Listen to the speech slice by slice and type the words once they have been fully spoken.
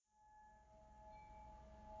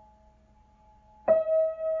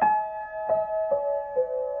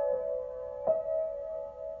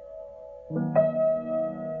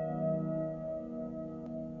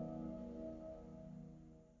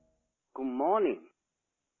morning,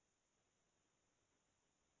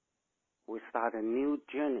 we start a new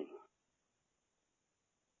journey.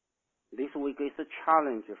 This week is a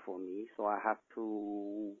challenge for me, so I have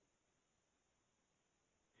to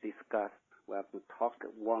discuss, we have to talk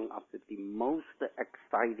one of the most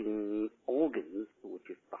exciting organs, which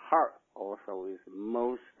is the heart, also is the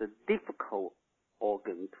most difficult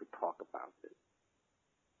organ to talk about it.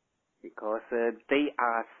 Because they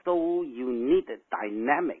are so unique,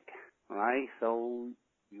 dynamic, right? So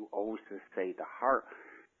you always say the heart.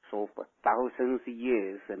 So for thousands of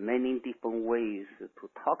years, many different ways to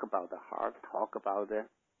talk about the heart, talk about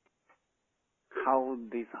how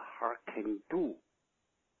this heart can do.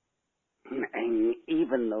 And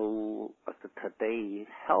even though today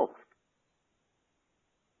health,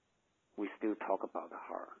 we still talk about the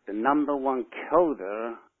heart. The number one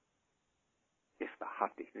killer is the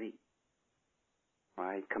heart disease.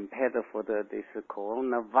 Right? Compared for this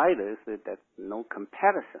coronavirus, that's no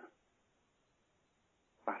comparison.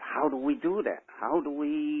 But how do we do that? How do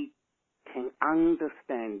we can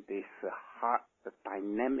understand this heart, the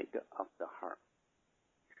dynamic of the heart?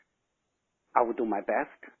 I will do my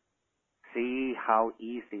best. See how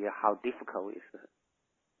easy, how difficult is it.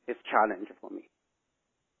 It's a challenge for me.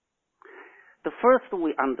 The first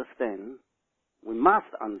we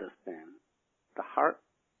must understand the heart,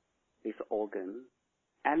 this organ,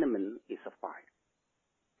 element is a fire.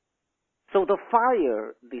 So the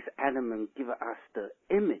fire, this element give us the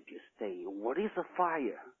image, say, what is a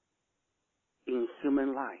fire in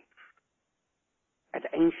human life? At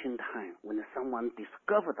ancient time, when someone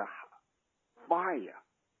discovered the fire,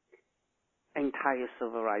 entire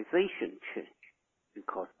civilization changed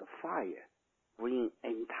because the fire bring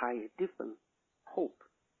entire different hope,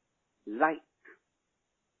 light.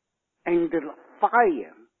 And the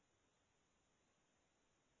fire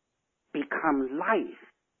become life.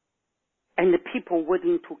 And the people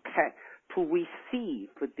willing to receive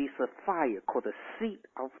this fire called the seed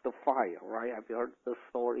of the fire, right? Have you heard the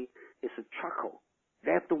story? It's a charcoal.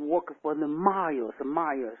 They have to walk for the miles and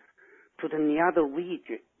miles to the other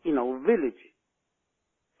region, village,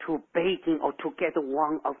 to baking or to get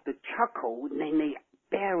one of the charcoal. Then they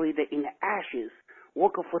bury it in the ashes,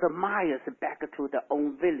 walk for the miles back to their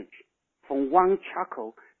own village. From one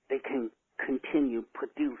charcoal, they can continue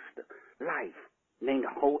produce the life. Then the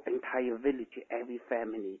whole entire village, every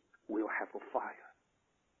family will have a fire.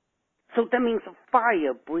 So that means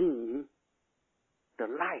fire brings the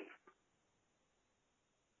life,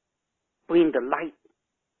 bring the light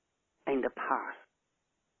and the past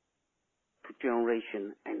to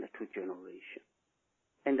generation and to generation.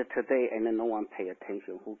 And today, and no one pay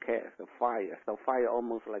attention, who cares? The fire. So fire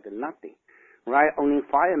almost like nothing, right? Only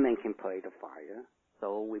firemen can play the fire.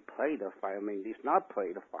 So we play the fireman. It's not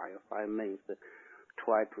play the fire. Firemen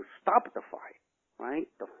try to stop the fire, right?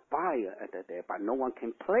 The fire at there, but no one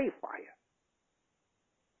can play fire.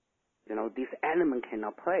 This element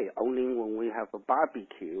cannot play. Only when we have a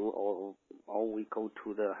barbecue or we go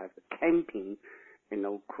to have a camping,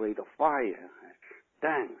 create a fire.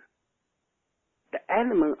 Then the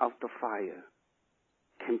element of the fire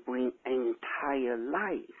can bring entire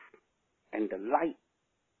life and the light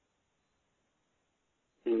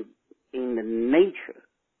in the nature.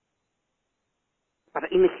 But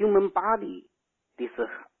in the human body, this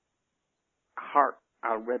heart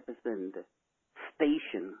represent the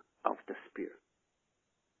station of the spirit.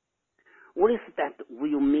 What is that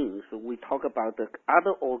real mean? So we talk about the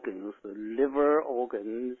other organs, the liver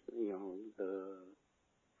organs, the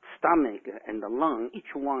stomach and the lung.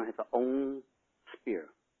 Each one has its own spirit.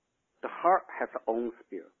 The heart has its own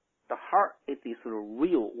spirit. The heart, it is the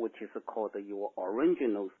real, which is called your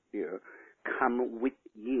original spirit, come with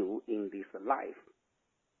you in this life.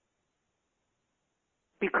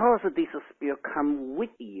 Because this spirit come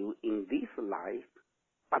with you in this life,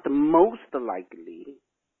 but most likely,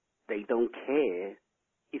 they don't care.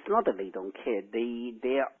 It's not that they don't care.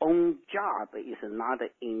 Their own job is not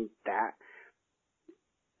in that.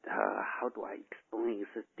 How do I explain?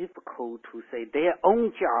 It's difficult to say. Their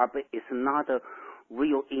own job is not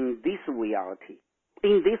real in this reality.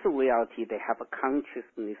 In this reality, they have a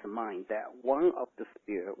consciousness mind that one of the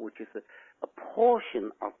spirit, which is a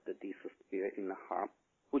portion of this spirit in the heart,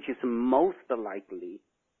 which is most likely,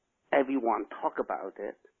 everyone talk about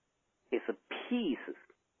it, is a piece,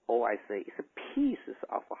 or I say it's a pieces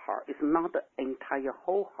of a heart. It's not the entire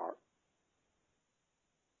whole heart.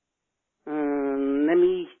 Let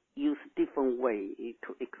me use different way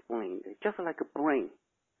to explain it. Just like a brain,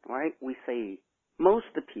 right? We say most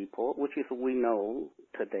people, which is we know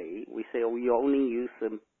today, we say we only use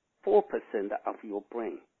 4% of your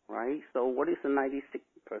brain, right? So what is the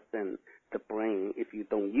 96% the brain?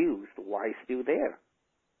 been used, why it's still there?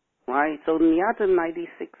 Right? So the other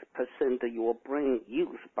 96% of your brain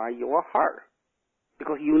used by your heart.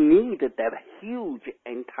 Because you need that huge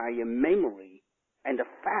entire memory and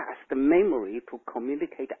fast memory to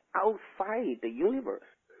communicate outside the universe.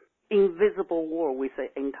 Invisible world, we say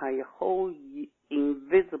entire whole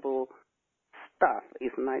invisible stuff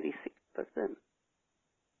is 96%.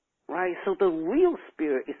 Right? So the real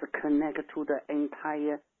spirit is connected to the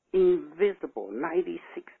entire invisible 96%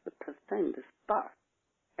 stuff.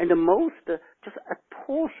 And the most, just a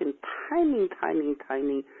portion, tiny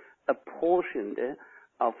a portion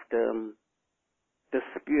of the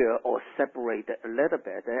spirit, or separate a little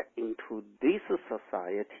bit into this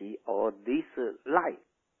society or this life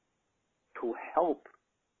to help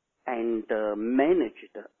and manage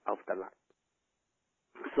of the life.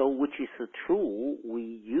 So which is true,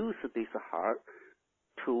 we use this heart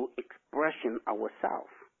to expression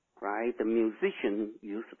ourselves, right? The musician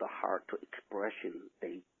use the heart to expression.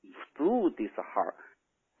 They, through this heart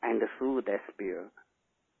and through their spirit,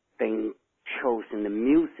 they chosen the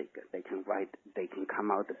music. They can write, they can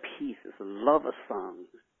come out the pieces, love songs,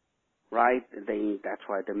 right? That's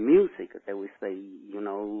why the music, they will say,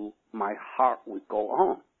 my heart will go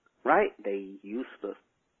on, right? They use the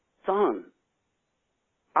song.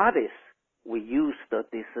 Artists, we use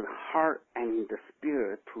this heart and the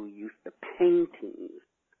spirit to use the paintings,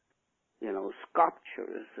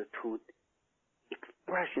 sculptures to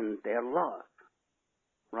expression their love,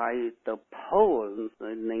 right? The poems,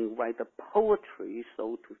 and they write the poetry,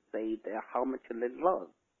 so to say that how much they love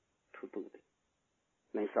to do this.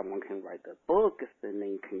 Then someone can write the books, and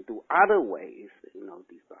they can do other ways,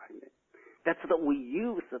 design it. That's that we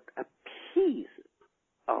use a piece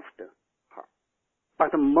of the heart.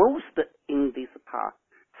 But the most in this part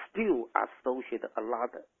still associated a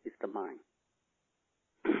lot is the mind.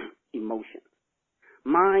 Emotions.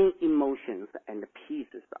 Mind, emotions, and the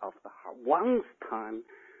pieces of the heart. Once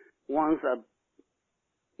a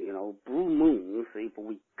blue moon, if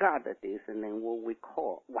we got this, and then what we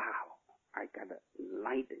call, wow, I got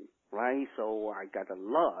enlightened, right? So I got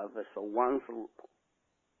love. So once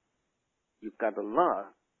you got love,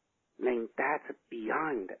 then that's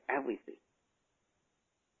beyond everything.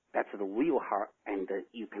 That's the real heart, and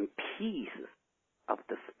you can piece of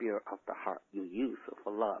the spirit of the heart you use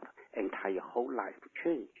for love, entire whole life to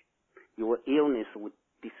change. Your illness would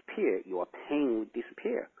disappear, your pain would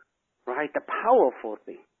disappear, right? The powerful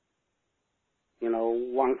thing.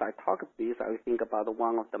 Once I talk of this, I think about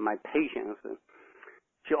one of my patients.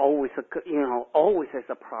 She always, always has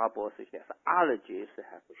a problem. She has allergies, she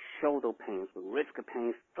has shoulder pains, wrist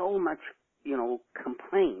pains, so much,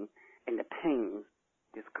 complain, and the pains,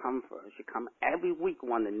 discomfort. She come every week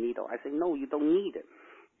want a needle. I say, no, you don't need it.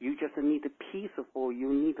 You just need a peaceful,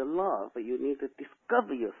 you need love, you need to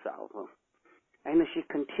discover yourself. And she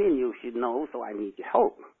continues, she knows, so I need your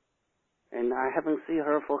help. And I haven't seen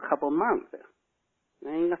her for a couple of months.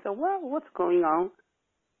 And I said, well, what's going on?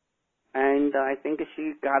 And I think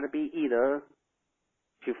she got to be either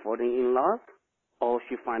she falling in love or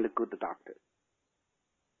she find a good doctor.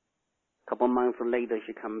 A couple of months later,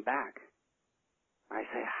 she come back. I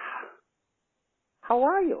say, how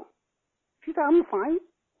are you? She said, I'm fine.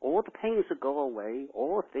 All the pains go away.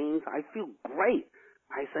 All things, I feel great.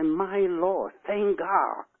 I said, my Lord, thank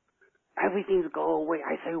God. Everything's go away.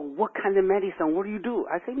 I say, what kind of medicine? What do you do?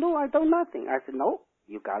 I say, no, I do nothing. I said, no,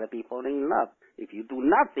 you got to be falling in love. If you do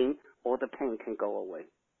nothing, all the pain can go away.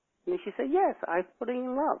 And she said, yes, I'm falling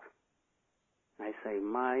in love. I say,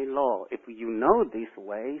 my Lord, if you know this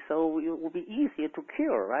way, so it will be easier to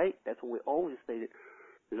cure, right? That's what we always say.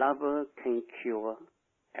 Lover can cure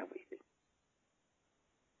everything.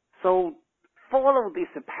 So follow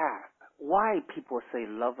this path. Why people say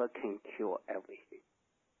lover can cure everything?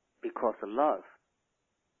 Because love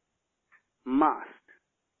must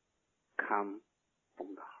come from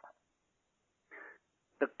the heart.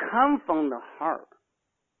 To come from the heart,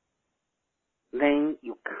 then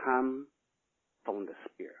you come from the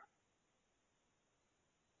spirit.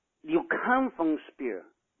 You come from spirit,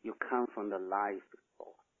 you come from the life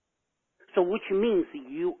source. So which means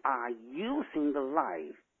you are using the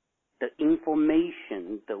life, the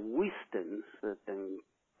information, the wisdom, the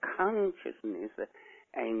consciousness,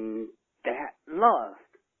 and that love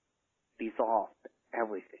dissolved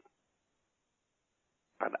everything.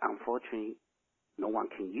 But unfortunately, no one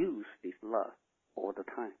can use this love all the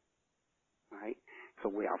time, right? So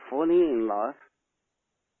we are falling in love,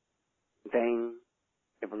 then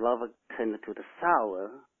if love turns to the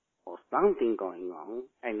sour or something going on,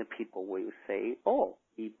 and the people will say, oh,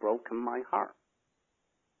 he broke my heart,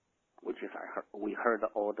 which is we heard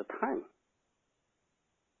all the time.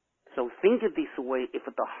 So think of this way, if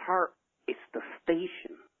the heart is the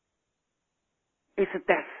station, is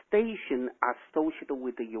that station associated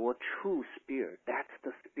with your true spirit. That's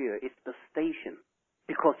the spirit. It's the station.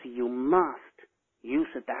 Because you must use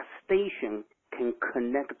that station can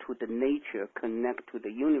connect to the nature, connect to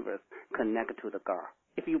the universe, connect to the God.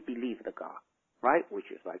 If you believe the God, right?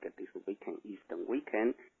 Which is like this weekend, Eastern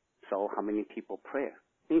weekend. So how many people pray?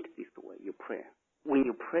 Think this way. You pray. When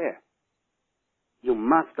you pray, you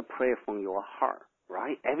must pray from your heart.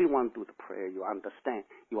 Right? Everyone do the prayer, you understand.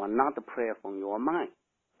 You are not the prayer from your mind.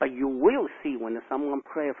 But you will see when someone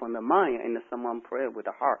pray from the mind and someone pray with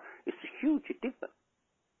the heart, it's a huge difference.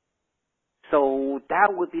 So that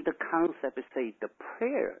would be the concept to say the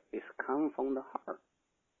prayer is come from the heart.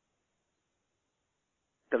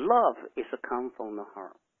 The love is come from the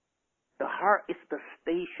heart. The heart is the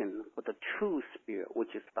station for the true spirit,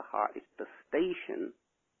 which is the heart. It's the station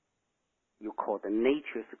you call the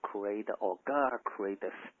nature's creator or God create a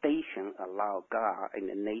station, allow God and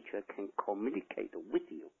the nature can communicate with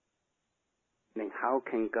you. Then how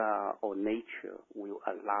can God or nature will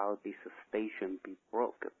allow this station be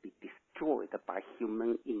broken, be destroyed by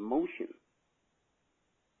human emotion?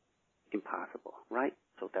 Impossible, right?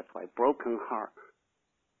 So that's why broken heart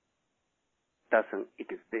doesn't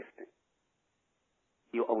exist.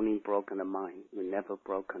 You only broken the mind. You never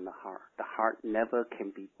broken the heart. The heart never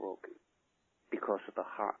can be broken, because the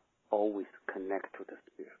heart always connects to the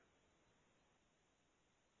spirit.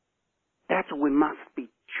 That's we must be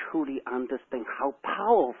truly understand how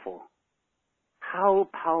powerful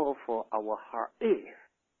our heart is.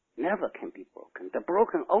 Never can be broken. The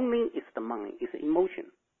broken only is the mind, is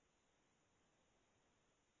emotion.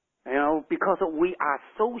 You know, because we are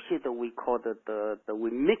associated, we call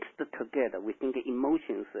we mixed together. We think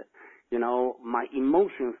emotions, you know, my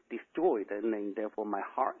emotions destroyed, and then therefore my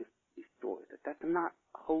heart is destroyed. That's not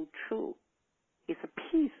whole true. It's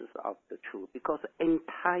pieces of the truth, because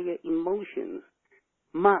entire emotions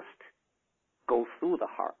must go through the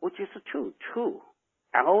heart, which is true.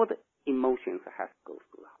 All the emotions have to go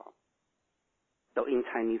through the heart. So in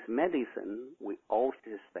Chinese medicine, we always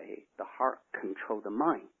say the heart controls the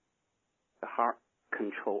mind. The heart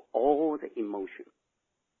controls all the emotions.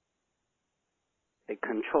 They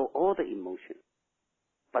control all the emotions.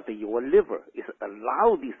 But your liver is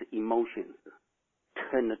allow these emotions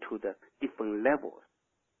turn to the different levels,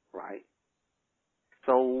 right?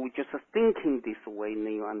 So just thinking this way,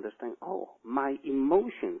 then you understand, oh, my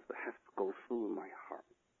emotions have to go through my heart.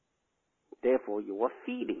 Therefore, your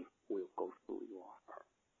feeling will go through your heart.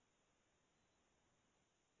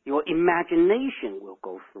 Your imagination will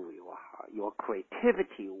go through your heart. Your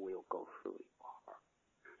creativity will go through your heart.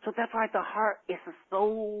 So that's why the heart is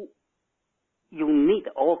so unique,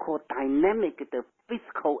 or called dynamic, the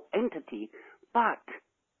physical entity, but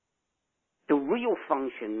the real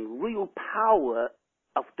function, real power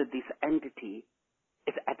of this entity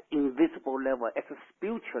is at invisible level, at a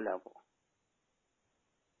spiritual level.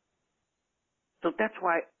 So that's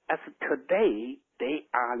why as today, there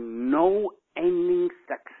are no any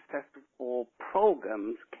successful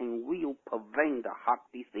programs can really prevent the heart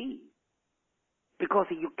disease. Because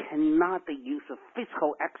you cannot use a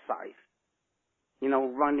physical exercise. You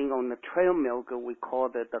know, running on the treadmill, we call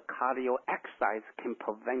it the cardio exercise, can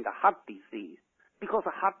prevent the heart disease. Because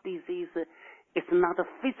heart disease is not a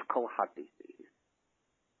physical heart disease.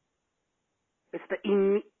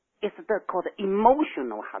 It's called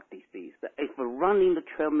emotional heart disease. If running the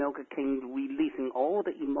treadmill can releasing all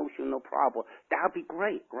the emotional problem, that would be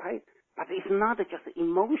great, right? But it's not just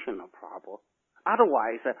emotional problem.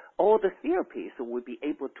 Otherwise, all the therapies would be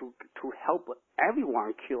able to help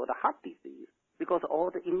everyone cure the heart disease, because all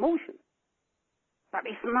the emotions. But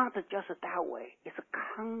it's not just that way. It's a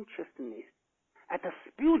consciousness at the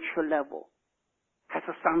spiritual level has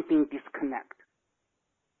something disconnect.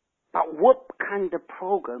 But what kind of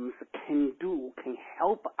programs can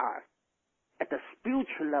help us at the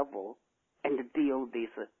spiritual level and deal with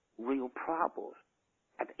these real problems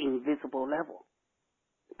at the invisible level?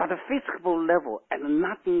 But the physical level, and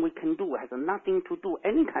nothing we can do, has nothing to do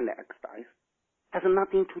any kind of exercise, has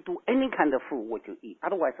nothing to do any kind of food what you eat.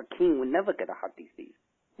 Otherwise, a king will never get a heart disease.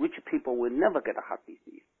 Rich people will never get a heart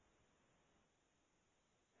disease.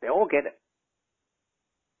 They all get it.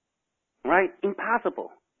 Right?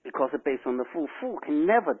 Impossible. Because based on the food can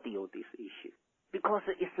never deal with this issue. Because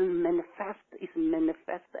it's manifest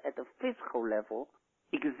at the physical level,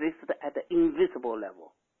 exists at the invisible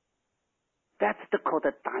level. That's called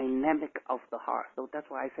the dynamic of the heart. So that's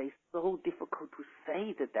why I say it's so difficult to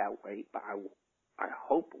say it that way, but I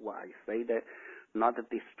hope what I say that not to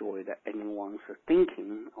destroy anyone's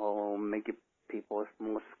thinking or make people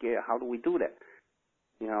more scared how do we do that?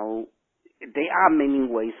 There are many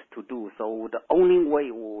ways to do. So the only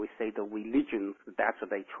way we say the religions, that's what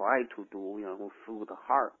they try to do, through the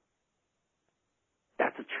heart.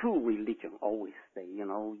 That's a true religion, always say,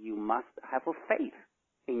 you must have a faith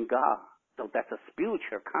in God. So that's a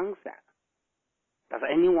spiritual concept. That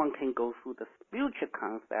anyone can go through the spiritual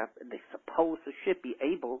concept, they suppose should be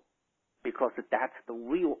able, because that's the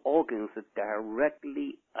real organs that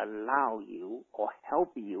directly allow you or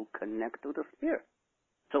help you connect to the spirit.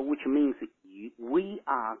 So which means we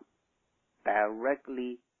are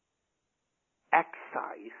directly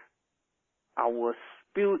exercise our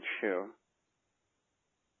spiritual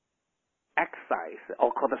exercise,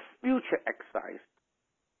 or called a spiritual exercise,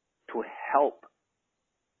 to help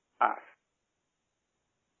us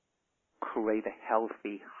create a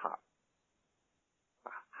healthy heart.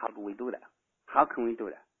 How do we do that? How can we do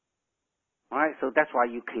that? All right, so that's why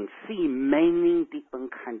you can see many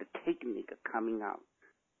different kind of techniques coming out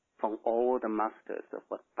from all the masters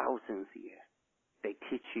for thousands of years. They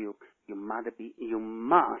teach you must be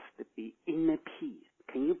in peace.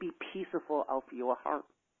 Can you be peaceful of your heart?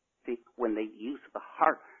 See, when they use the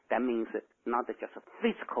heart, that means not just a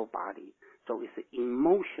physical body, so it's an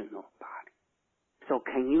emotional body. So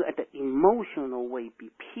can you, at the emotional way, be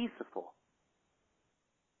peaceful?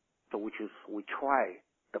 So we try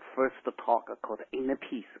the first talk called inner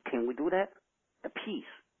peace. Can we do that? The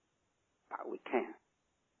peace, but we can.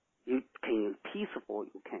 Can you peaceful?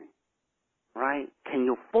 You can, right? Can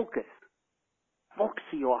you focus? Focus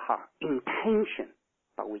your heart, intention,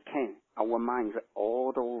 but we can. Our minds are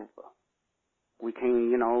all over. We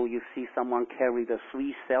can, you see someone carry the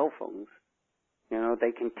 3 cell phones.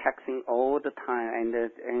 They can texting all the time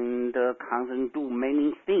and constantly do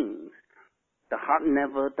many things.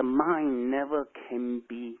 The mind never can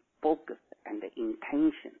be focused and the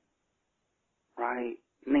intention, right?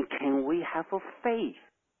 Then can we have a faith?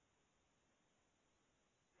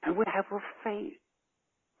 And we have a faith,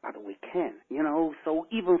 but we can, so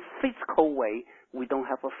even physical way, we don't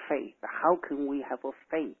have a faith. How can we have a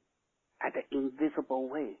faith at the invisible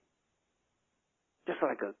way? Just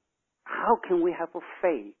like how can we have a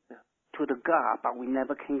faith to the God, but we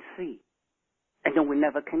never can see, and then we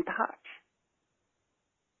never can touch?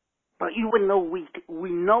 But even though we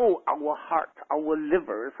know our heart, our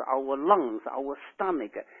livers, our lungs, our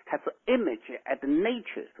stomach has an image at the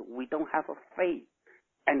nature, we don't have a faith.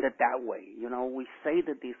 And that way, we said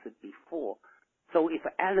this before. So if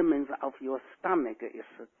elements of your stomach is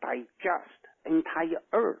digest, entire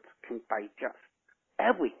earth can digest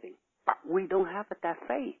everything. But we don't have that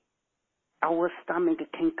faith. Our stomach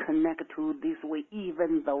can connect to this way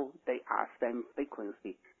even though they are same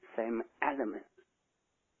frequency, same elements.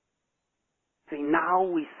 See, now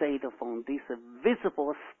we say that from this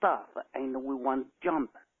visible stuff and we want to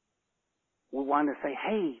jump. We want to say,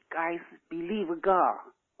 hey, guys, believe God.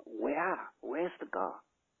 Where's the God?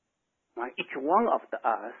 Right? Each one of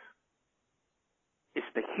us is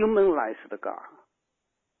the humanized God.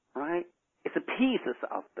 Right? It's the pieces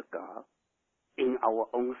of the God in our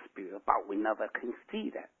own spirit, but we never can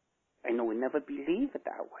see that. And we never believe it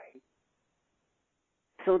that way.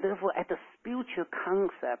 So therefore, at the spiritual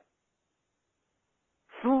concept,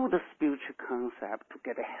 through the spiritual concept, to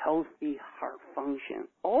get a healthy heart function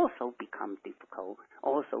also become difficult,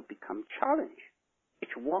 also become challenge.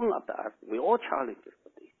 Each one of us, we all challenge for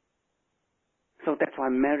this. So that's why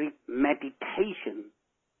meditation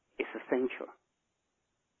is essential.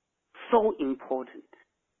 So important,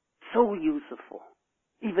 so useful,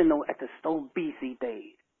 even though at the so busy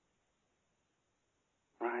days.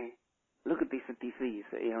 Right? Look at this disease,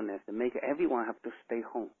 illness, that make everyone have to stay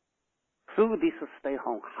home. Through this stay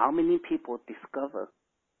home, how many people discover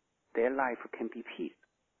their life can be peace?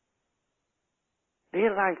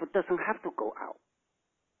 Their life doesn't have to go out.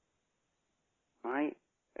 Right?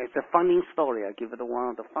 It's a funny story. I give it one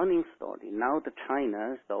of the funny story. Now the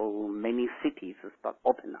China, so many cities start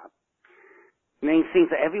open up. And then since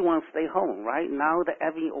everyone stay home, right? Now that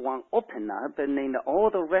everyone open up, and then all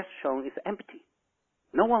the restaurant is empty.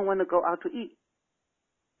 No one want to go out to eat.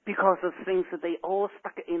 Because of things that they all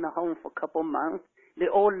stuck in the home for a couple months, they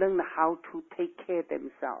all learn how to take care of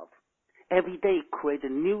themselves. Every day create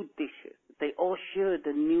new dishes. They all share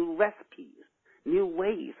the new recipes, new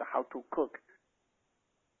ways how to cook.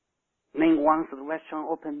 Then once the restaurant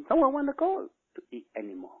opens, no one want to go to eat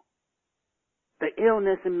anymore. The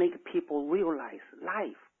illness make people realize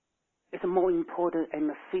life is more important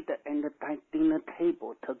and sit at the dinner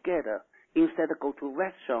table together. Instead of go to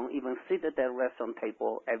restaurant, even sit at that restaurant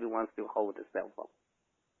table, everyone still hold the cell phone.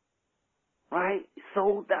 Right?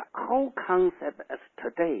 So the whole concept as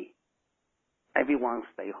today everyone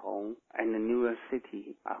stay home. And the New York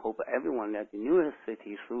City, I hope everyone at the New York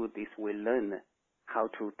City through this will learn how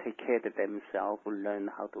to take care of themselves, learn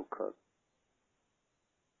how to cook.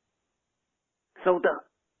 So the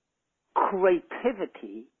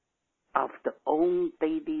creativity of the own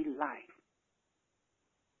daily life,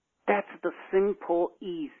 that's the simple,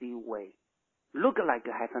 easy way. Look like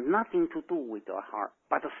it has nothing to do with your heart,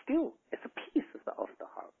 but still it's a piece of the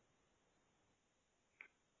heart.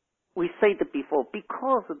 We said before,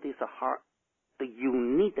 because of this heart, you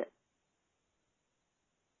need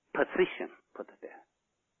position put there.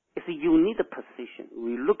 It's a unique position.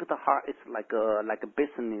 We look at the heart, it's like a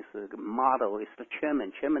business model. It's the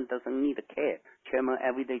chairman. Chairman doesn't need a care. Chairman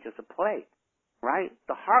every day just play, right?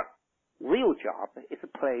 The heart, real job is to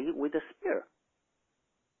play with the spirit.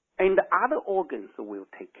 And the other organs will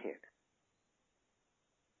take care.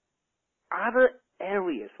 Other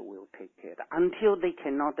areas will take care. Until they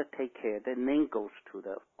cannot take care, the name goes to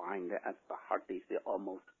the find as the heart disease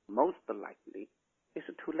almost most likely. It's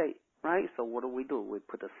too late, right? So what do? We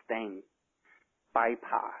put a stent,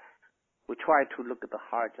 bypass. We try to look at the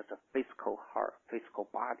heart, just a physical heart, physical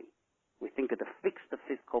body. We think to fix the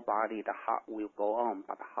physical body, the heart will go on,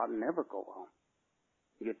 but the heart never go on.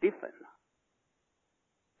 You're different now.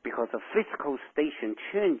 Because the physical station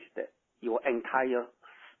changed, your entire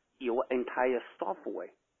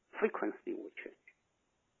software frequency will change.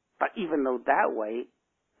 But even though that way,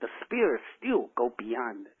 the spirit still go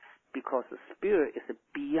beyond it, because the spirit is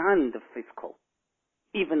beyond the physical.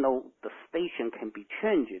 Even though the station can be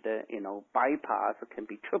changed, bypass can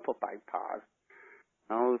be triple bypass,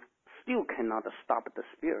 still cannot stop the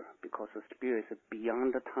spirit, because the spirit is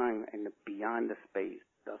beyond the time and beyond the space.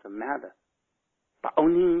 Doesn't matter. But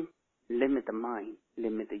only limit the mind,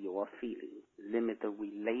 limit your feeling, limit the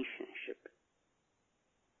relationship.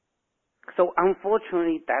 So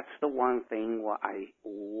unfortunately, that's the one thing what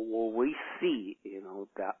we see,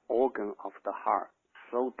 the organ of the heart,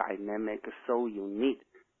 so dynamic, so unique,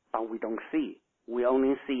 but we don't see. We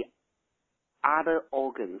only see other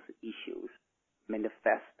organs issues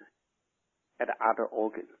manifest at other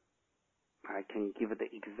organs. I can give the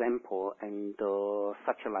example and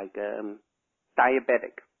such like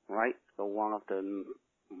diabetic, right? So one of the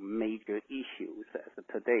major issues as of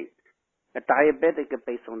today. A diabetic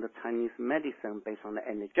based on the Chinese medicine, based on the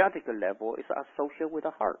energetic level, is associated with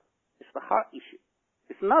the heart. It's the heart issue.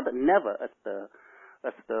 It's never as the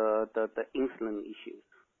insulin issues.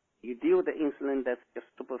 You deal with the insulin, that's just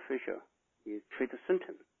superficial. You treat the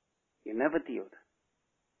symptoms. You never deal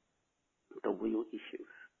with the real issues.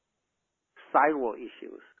 Thyroid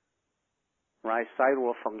issues, right?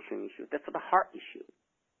 Thyroid function issue. That's the heart issue.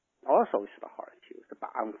 Also, it's the heart issue.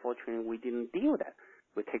 But unfortunately, we didn't deal with that.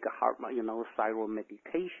 We take a heart, thyroid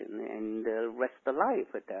medication and rest the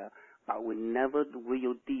life with that. But we never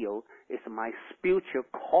will deal. It's my spiritual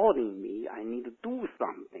calling me. I need to do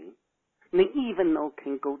something. And even though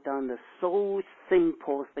can go down to so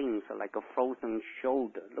simple things like a frozen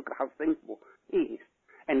shoulder. Look at how simple it is.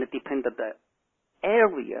 And it depends on the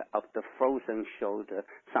area of the frozen shoulder.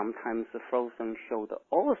 Sometimes the frozen shoulder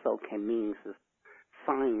also can mean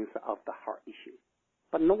signs of the heart issue.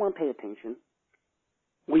 But no one pay attention.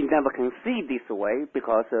 We never can see this way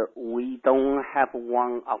because we don't have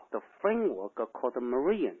one of the framework called the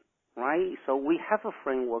Meridian, right? So we have a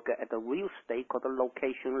framework at the real state called the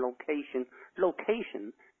location,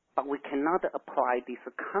 but we cannot apply this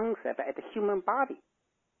concept at the human body,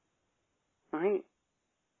 right?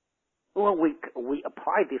 Well, we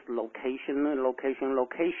apply this location.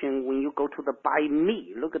 When you go to the buy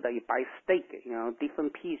meat, look at that, you buy steak,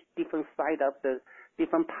 different piece, different side of the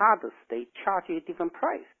different part of the steak, charge you a different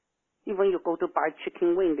price. Even you go to buy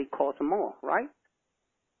chicken wing, they cost more, right?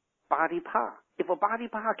 Body part. If a body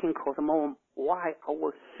part can cost more, why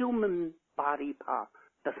our human body part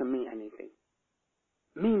doesn't mean anything?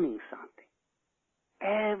 Meaning something.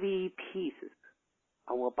 Every piece of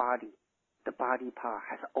our body, the body part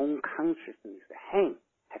has own consciousness. The hand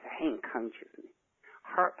has a hand consciousness.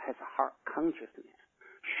 Heart has a heart consciousness.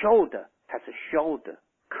 Shoulder has a shoulder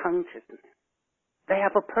consciousness. They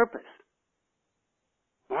have a purpose.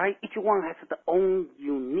 Right? Each one has their own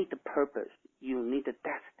unique purpose, unique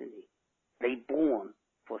destiny. They born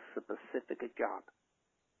for a specific job.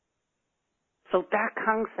 So that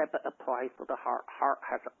concept applies to the heart. Heart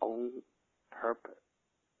has its own purpose.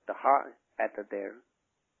 The heart at there,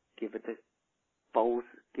 give it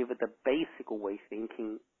the basic way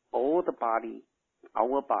thinking. All the body,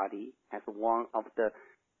 our body has one of the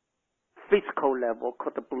physical level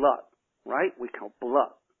called the blood, right? We call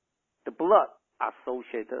blood. The blood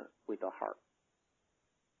associated with the heart.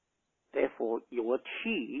 Therefore, your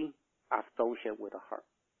qi associated with the heart.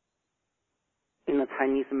 In the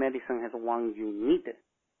Chinese medicine has one unique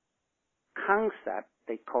concept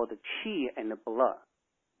they call the qi and the blood,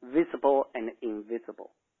 visible and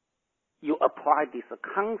invisible. You apply this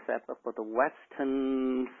concept for the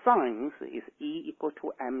Western science is E equal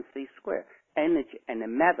to mc squared. Energy and the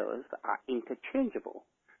metals are interchangeable.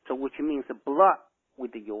 So which means the blood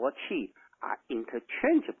with your qi are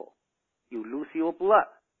interchangeable. You lose your blood,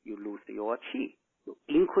 you lose your qi. You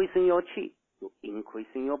increase in your qi, you increase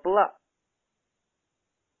in your blood.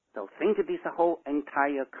 So think of this whole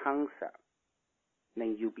entire concept.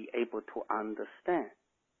 Then you'll be able to understand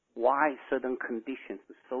why certain conditions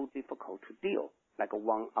are so difficult to deal. Like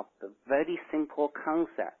one of the very simple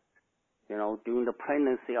concepts. During the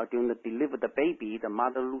pregnancy or during the delivery of the baby, the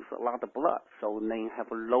mother loses a lot of blood, so they have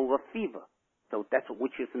a lower fever. So that's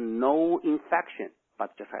which is no infection,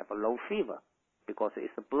 but just have a low fever because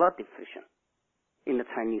it's a blood deficient. In the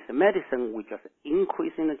Chinese medicine, we just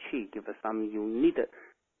increase in the qi, give us some you need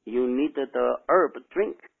the herb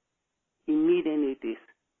drink. Immediately this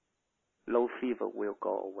low fever will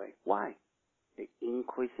go away. Why? The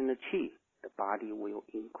increase in the qi, the body will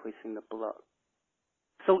increase in the blood.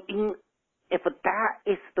 So if that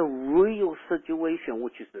is the real situation,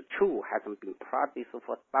 which is the true, hasn't been practiced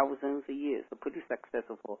for thousands of years, pretty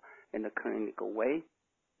successful in the clinical way,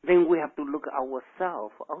 then we have to look at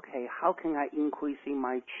ourselves. Okay, how can I increase in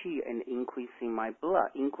my qi and increase in my blood,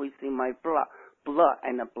 increase in my blood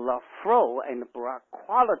and the blood flow and the blood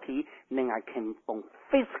quality, then I can, from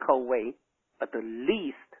physical way, at the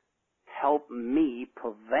least, help me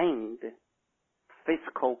prevent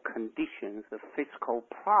physical conditions, the physical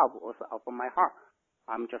problems of my heart.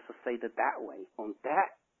 I'm just to say that way. From that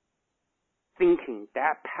thinking,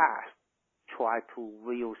 that path, try to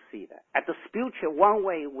real see that. At the spiritual, one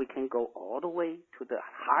way we can go all the way to the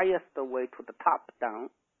highest way, to the top down,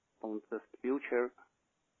 from the spiritual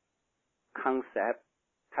concept,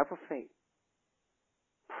 have a faith,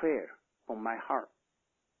 prayer from my heart.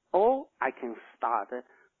 Or I can start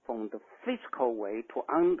from the physical way to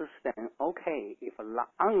understand, okay, if the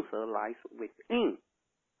answer lies within,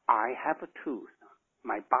 I have a truth.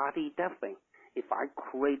 My body definitely, if I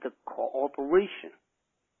create a cooperation,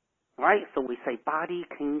 right? So we say body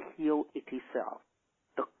can heal itself.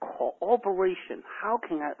 The cooperation, how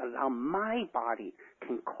can I allow my body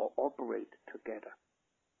can cooperate together?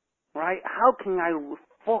 Right? How can I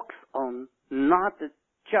focus on not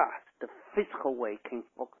just the physical way, can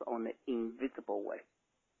focus on the invisible way,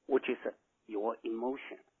 which is your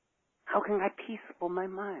emotion? How can I peaceful my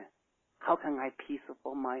mind? How can I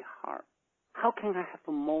peaceful my heart? How can I have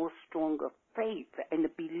a more stronger faith and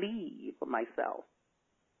believe myself,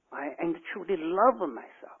 right? And truly love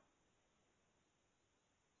myself?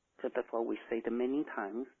 So that's why we say it many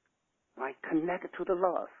times, right? Connect to the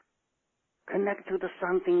love. Connect to the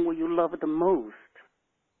something where you love the most,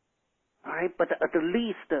 right? But at the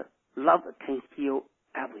least, love can heal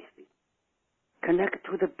everything. Connect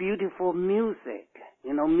to the beautiful music,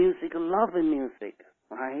 music, loving music,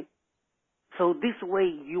 right? So this way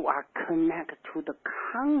you are connected to the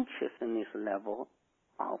consciousness level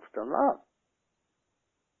of the love.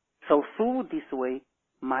 So through this way,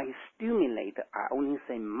 my stimulator, I only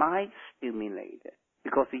say my stimulator,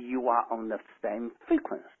 because you are on the same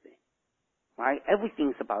frequency, right?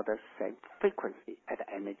 Everything's about the same frequency at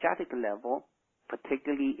the energetic level,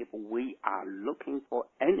 particularly if we are looking for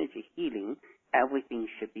energy healing, everything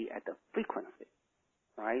should be at the frequency,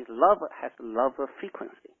 right? Love has love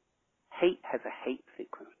frequency. Hate has a hate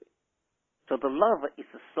frequency. So the love is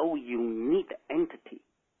a so unique entity.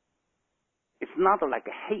 It's not like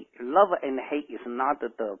a hate. Love and hate is not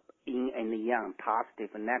the yin and yang,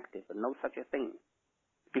 positive and negative, no such a thing.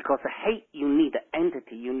 Because hate, you need an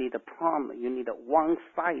entity, you need a problem, you need one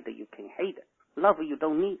side that you can hate it. Love, you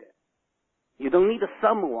don't need it. You don't need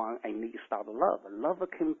someone and you start love. Love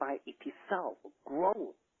can by itself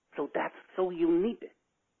grow. So that's so unique.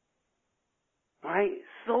 Right?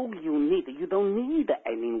 So unique. You don't need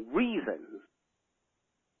any reasons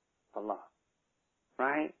for love.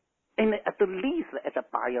 Right? And at the least at the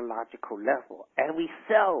biological level, every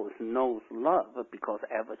cell knows love because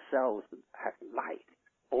every cell has life.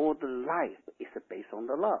 All the life is based on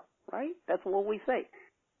the love. Right? That's what we say.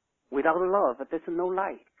 Without love, there's no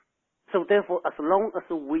life. So therefore, as long as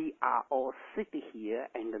we are all sitting here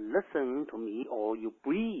and listen to me, or you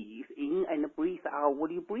breathe in and breathe out, what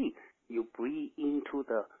do you breathe? You breathe into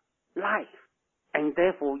the life. And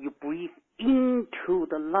therefore, you breathe into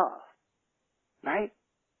the love. Right?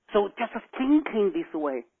 So just thinking this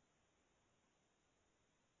way,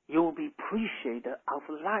 you will be appreciated of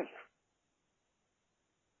life.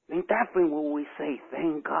 And definitely when we say,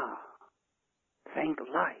 thank God, thank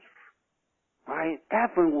life, right?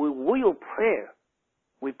 Definitely we will pray.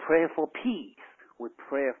 We pray for peace. We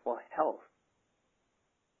pray for health.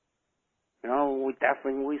 We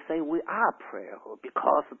definitely say we are prayerful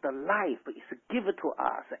because the life is given to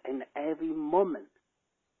us in every moment.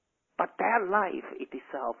 But that life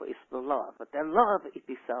itself is the love. That love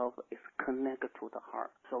itself is connected to the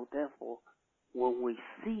heart. So therefore, when we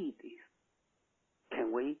see this,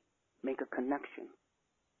 can we make a connection?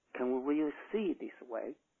 Can we really see it this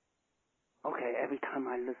way? Okay, every time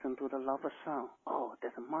I listen to the love song,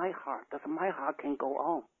 that's my heart. That's my heart can go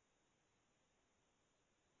on.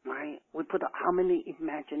 Right? We put how many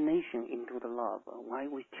imagination into the love. Why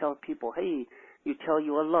we tell people, hey, you tell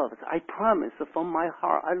your love. I promise from my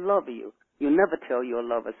heart I love you. You never tell your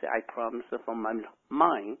lover, say, I promise from my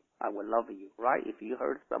mind I will love you. Right? If you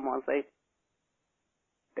heard someone say,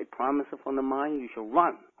 they promise from the mind, you should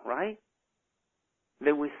run. Right?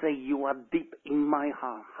 They will say, you are deep in my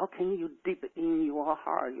heart. How can you deep in your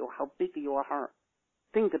heart? How big your heart?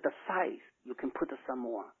 Think of the size you can put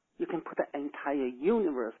someone. You can put the entire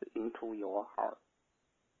universe into your heart.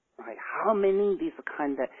 Right? How many this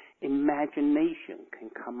kind of imagination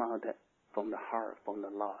can come out from the heart, from the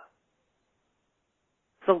love?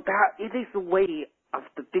 So that it is a way of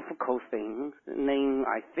the difficult things. Then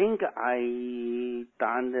I think I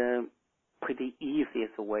done the pretty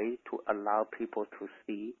easiest way to allow people to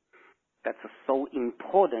see that's so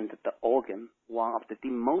important, the organ, one of the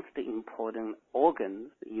most important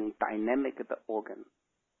organs in dynamic the organ.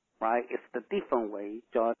 Right? It's the different way.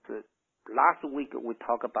 Just last week we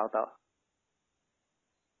talked about the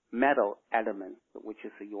metal element, which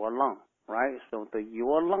is your lung. Right? So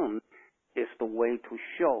your lung is the way to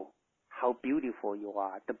show how beautiful you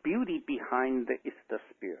are. The beauty behind it is the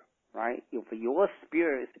spirit. Right? If your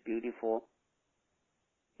spirit is beautiful,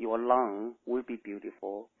 your lung will be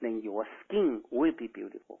beautiful. Then your skin will be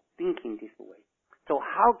beautiful. Thinking this way. So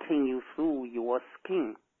how can you through your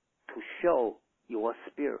skin to show your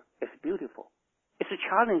spirit is beautiful? It's a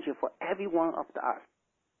challenge for every one of us.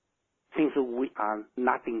 Since we are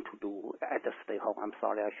nothing to do at the stay home, I'm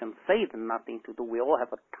sorry, I shouldn't say the nothing to do. We all have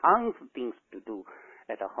tons of things to do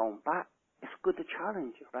at the home, but it's good to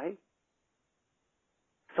challenge, right?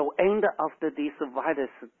 So end after this virus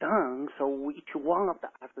is done, so each one of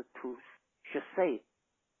us should say,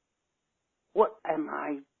 what am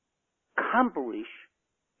I accomplish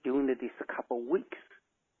during this couple of weeks?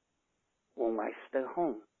 When I stay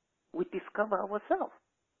home, we discover ourselves,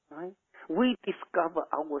 right? We discover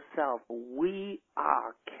ourselves. We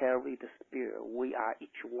are carry the spirit. We are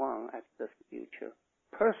each one as the spiritual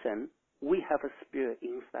person. We have a spirit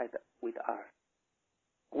inside with us.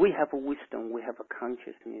 We have a wisdom. We have a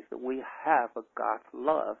consciousness. We have a God's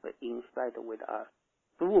love inside with us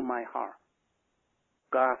through my heart.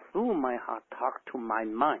 God through my heart talk to my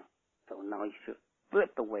mind. So now you should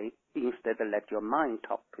flip the way instead of let your mind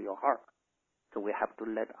talk to your heart. So we have to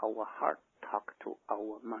let our heart talk to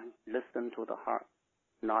our mind. Listen to the heart,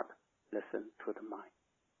 not listen to the mind.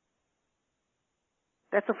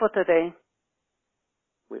 That's it for today.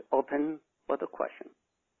 We open for the question.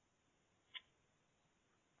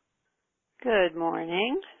 Good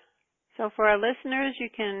morning. So for our listeners, you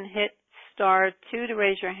can hit *2 to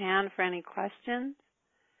raise your hand for any questions.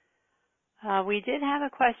 We did have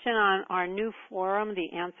a question on our new forum,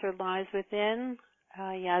 The Answer Lies Within.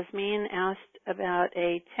 Yasmin asked about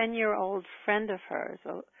a 10-year-old friend of hers.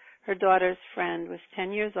 So her daughter's friend was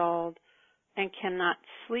 10 years old and cannot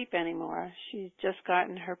sleep anymore. She's just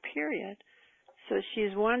gotten her period. So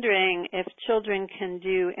she's wondering if children can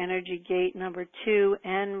do Energy Gate number 2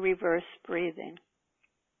 and reverse breathing.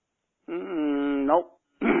 Nope.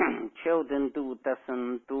 Children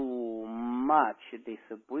doesn't do much this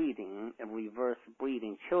breathing, reverse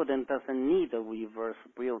breathing. Children doesn't need a reverse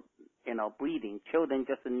breathing. Children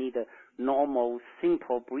just need a normal,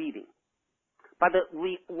 simple breathing. But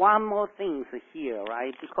one more thing here,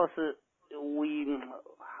 right? Because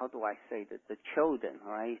how do I say that? The children,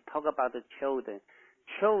 right? Talk about the children.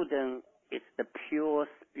 Children is the pure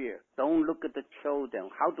spirit. Don't look at the children.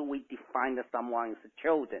 How do we define someone as a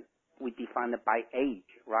children? We define it by age,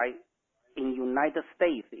 right? In United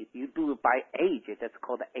States, if you do it by age, that's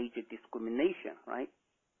called age discrimination, right?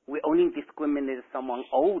 We only discriminate someone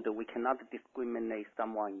older. We cannot discriminate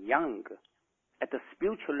someone younger. At the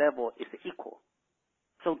spiritual level, it's equal.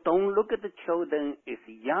 So don't look at the children as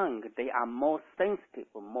young. They are more sensitive,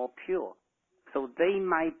 more pure. So they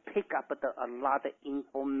might pick up a lot of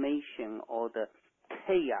information or the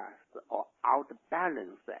chaos or out of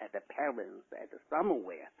balance at the parents at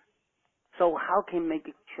somewhere. So how can make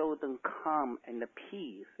children calm and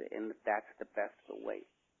peace? And that's the best way.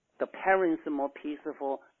 the parents are more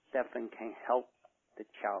peaceful, definitely can help the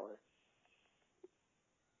child.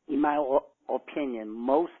 In my opinion,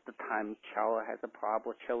 most of the time children has a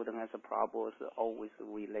problem is always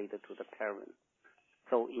related to the parents.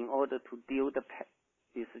 So in order to deal with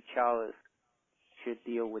this child should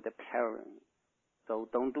deal with the parents. So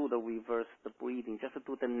don't do the reverse the breathing, just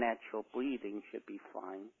do the natural breathing should be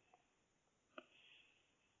fine.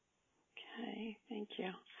 Okay, thank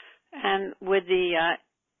you. And would the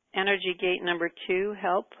energy gate number 2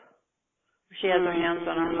 help? She has her hands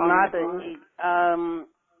on her heart.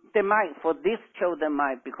 They might, for this children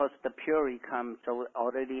might, because the purity comes, so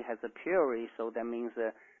already has a purity, so that means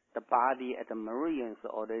the body at the meridians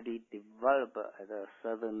already developed at a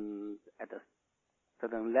certain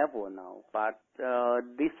level now. But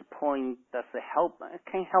this point does help. It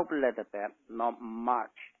can help a little bit, not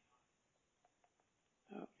much.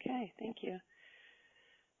 Okay, thank you.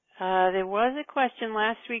 There was a question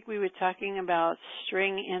last week. We were talking about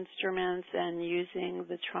string instruments and using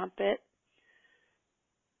the trumpet.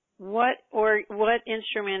 What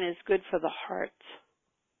instrument is good for the heart?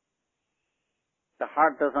 The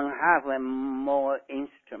heart doesn't have a more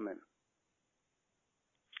instrument.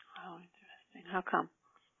 Oh, interesting. How come?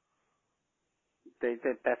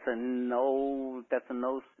 That's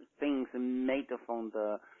no things made from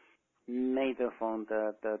the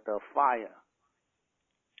fire.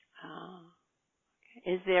 Oh.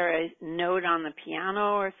 Okay. Is there a note on the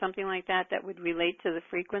piano or something like that would relate to the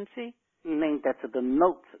frequency? Then that's the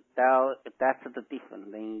notes. That's the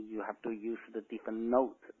different. Then you have to use the different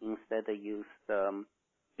notes instead of use the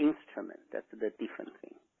instrument. That's the different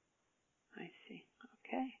thing. I see.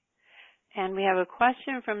 Okay. And we have a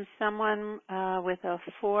question from someone with a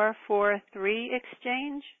 443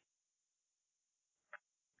 exchange.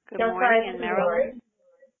 Good morning, in Maryland.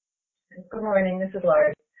 Good morning, this is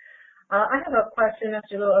Laurie. I have a question,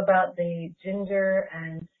 Mr. Liu, about the ginger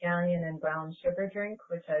and scallion and brown sugar drink,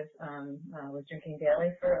 which I was drinking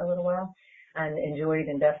daily for a little while and enjoyed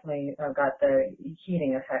and definitely got the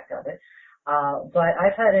heating effect of it. But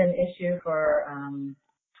I've had an issue for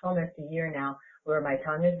almost a year now where my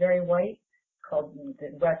tongue is very white, called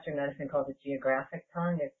the Western medicine calls it geographic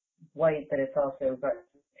tongue. It's white, but it's also got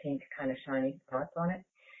pink kind of shiny spots on it.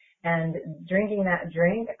 And drinking that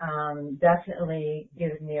drink definitely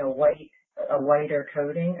gives me a whiter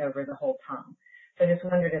coating over the whole tongue. So I just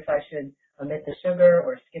wondered if I should omit the sugar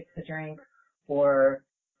or skip the drink or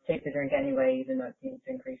take the drink anyway, even though it seems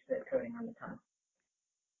to increase the coating on the tongue.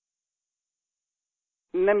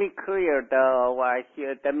 Let me clear right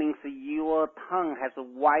here. That means your tongue has a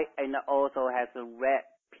white and also has a red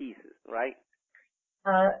pieces, right?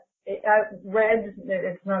 Red,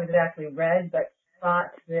 it's not exactly red, but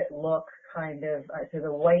spots that look kind of, so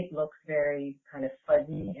the white looks very kind of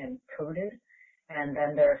fuzzy and coated, and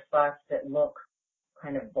then there are spots that look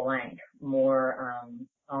kind of blank, more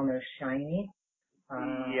almost shiny.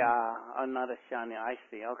 Yeah, another shiny. I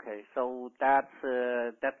see. Okay, so that's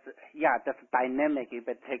dynamic. You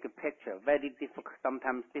better take a picture. Very difficult,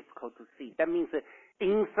 sometimes difficult to see. That means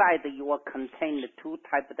inside you will contain the two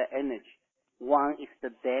types of the energy. One is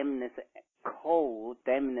the dampness, cold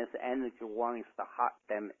dampness energy. One is the hot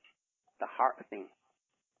damage, the heart thing.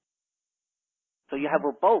 So you have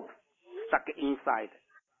both stuck inside.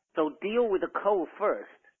 So deal with the cold first,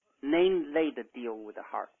 then later deal with the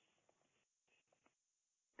heart.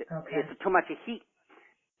 Okay. It's too much heat.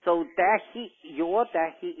 So that heat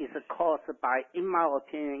is caused by, in my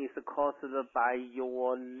opinion, is caused by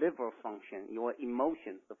your liver function, your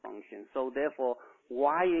emotions function. So therefore,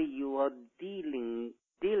 while you are dealing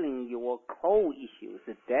your cold issues,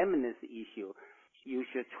 the dampness issue, you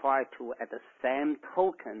should try to, at the same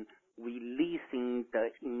token, releasing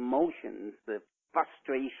the emotions, the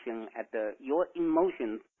frustration your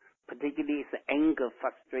emotions, particularly the anger,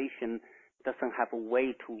 frustration, doesn't have a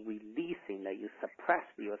way to releasing that you suppress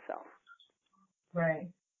yourself. Right.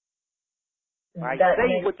 Right.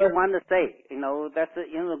 Say what you want to say. That's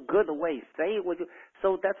in a good way. Say what you.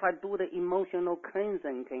 So that's why do the emotional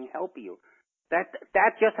cleansing can help you. That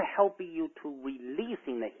just help you to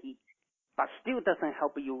releasing the heat, but still doesn't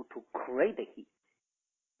help you to create the heat.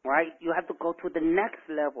 Right. You have to go to the next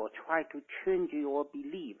level. Try to change your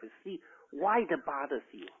belief. See why it bothers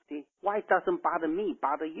you. See why it doesn't bother me,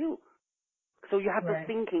 bother you. So you have to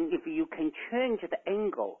thinking if you can change the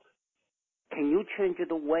angle, can you change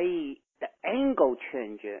the way the angle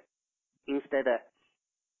change instead of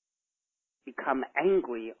become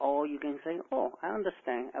angry, or you can say, oh, I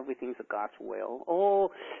understand everything's God's will,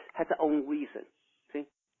 or has its own reason. See?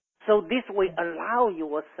 So this way allow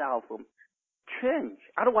yourself change.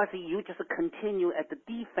 Otherwise you just continue at the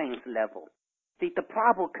defense level. the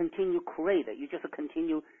problem continue create. You just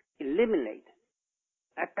continue eliminate.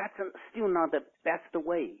 That's still not the best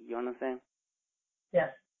way. You understand? Yes.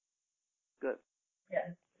 Good.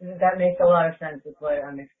 Yeah. That makes a lot of sense with what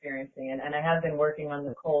I'm experiencing. And I have been working on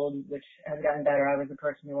the cold, which has gotten better. I was a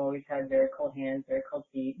person who always had very cold hands, very cold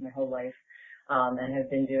feet my whole life, and have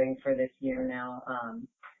been doing for this year now.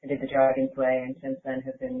 I did the Dragon's Way, and since then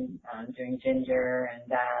have been doing ginger and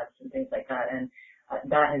baths and things like that. And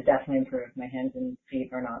that has definitely improved. My hands and feet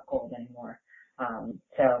are not cold anymore.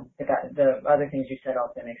 So the other things you said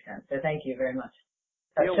also make sense. So thank you very much.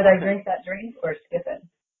 Should I drink that drink or skip it?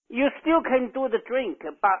 You still can do the drink,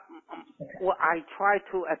 but Okay. what I try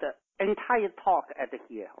to at the entire talk at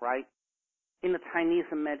here, right? In the Chinese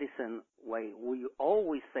medicine way, we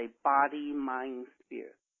always say body, mind,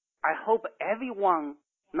 spirit. I hope everyone,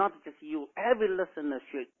 not just you, every listener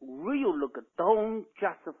should really look, don't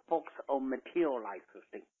just focus on materialized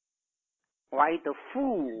things, right? The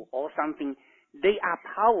food or something, they are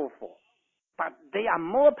powerful, but they are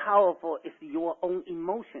more powerful is your own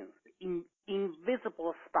emotions.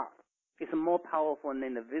 Invisible stuff is more powerful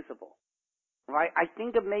than the visible, right? I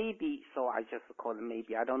think maybe, so I just call it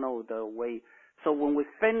maybe, I don't know the way. So when we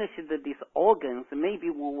finish these organs, maybe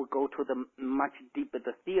we will go to the much deeper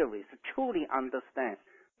the theories, truly understand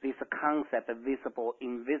this concept of visible,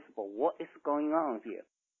 invisible. What is going on here,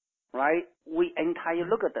 right? We entire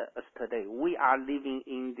look at us today. We are living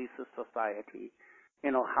in this society.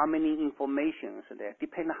 You know, how many informations there?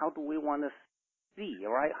 Depending how do we want to see,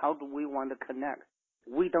 right? How do we want to connect?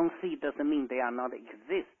 We don't see doesn't mean they are not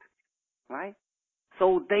exist, right?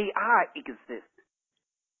 So they are exist.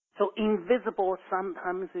 So invisible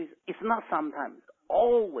sometimes it's not sometimes,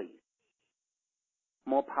 always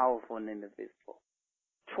more powerful than the visible.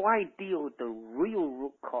 Try deal with the real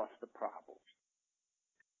root cause of the problem.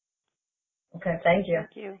 Okay, thank you.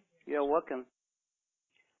 Thank you. You're welcome.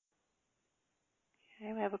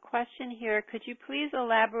 Okay, we have a question here. Could you please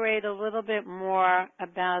elaborate a little bit more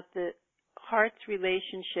about the heart's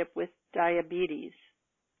relationship with diabetes?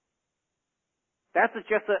 That's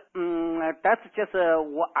just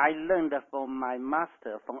what I learned from my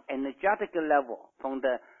master, from energetic level, from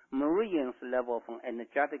the meridians level, from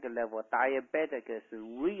energetic level. Diabetic is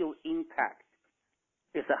real impact.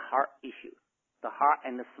 It's a heart issue. The heart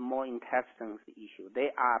and the small intestines issue. They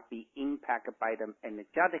are be impacted by the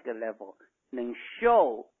energetic level. Then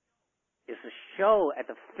show at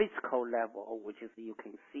the physical level, which is you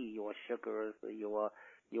can see your sugars, your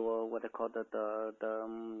what they call the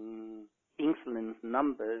insulin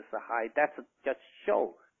numbers are high. That's just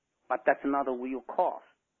show, but that's not a real cause.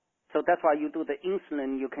 So that's why you do the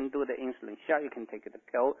insulin. You can do the insulin shot. You can take the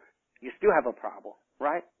pill. You still have a problem,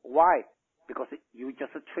 right? Why? Because you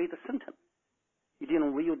just treat the symptom. You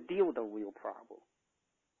didn't really deal with the real problem.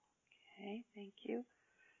 Okay, thank you.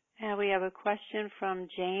 We have a question from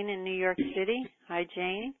Jane in New York City. Hi,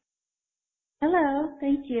 Jane. Hello,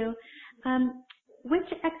 thank you.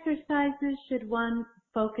 Which exercises should one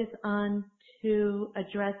focus on to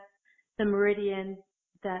address the meridians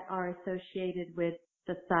that are associated with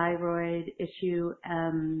the thyroid issue,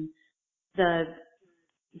 the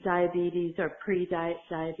diabetes or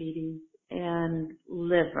pre-diabetes, and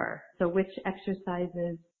liver? So which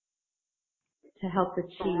exercises to help the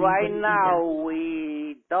chi? Right now,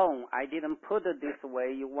 we don't. I didn't put it this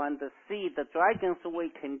way. You want to see the Dragon's Way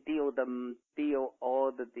can deal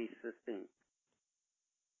all these things.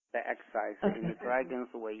 The exercise in the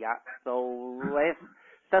Dragon's Way, yeah. So rest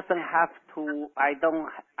doesn't have to. I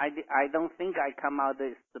don't think I come out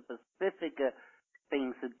with specific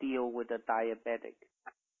things to deal with the diabetic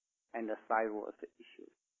and the thyroid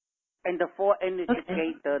issues. And for energy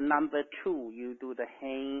gate the number 2, you do the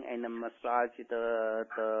hand and the massage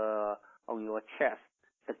the on your chest.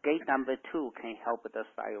 The gate number 2 can help the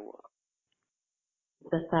thyroid.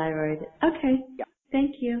 The thyroid. Okay. Yeah.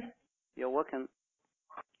 Thank you. You're welcome.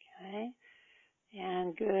 Okay.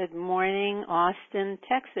 And good morning, Austin,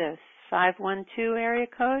 Texas. 512 area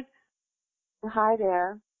code. Hi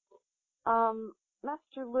there.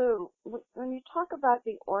 Master Lu, when you talk about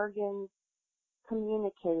the organs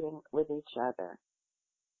communicating with each other,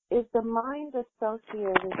 is the mind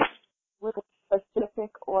associated with a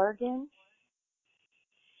specific organ?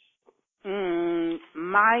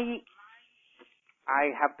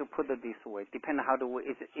 I have to put it this way. Depending how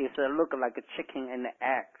it's look like a chicken and an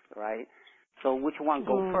egg, right? So which one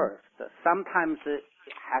go first? Sometimes it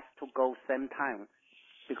has to go same time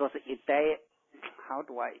because how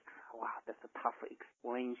do I? Wow, that's a tough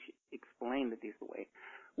explain it this way.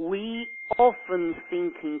 We often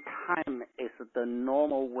thinking time is the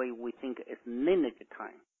normal way we think is lineage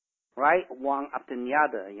time. right? One after the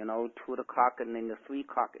other, 2 o'clock and then the 3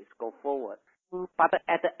 o'clock is go forward. But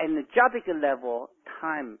at the energetic level,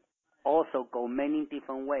 time also go many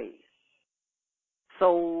different ways.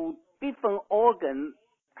 So different organ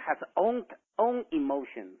has own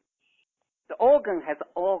emotion. The organ has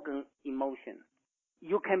organ emotion.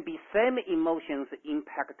 You can be same emotions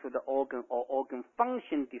impact to the organ or organ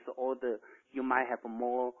function disorder. You might have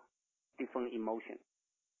more different emotions.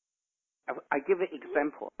 I give an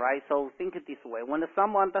example, right? So think it this way. When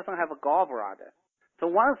someone doesn't have a gallbladder, so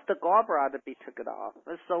once the gallbladder be taken off,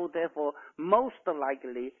 so therefore most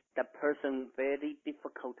likely that person very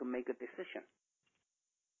difficult to make a decision.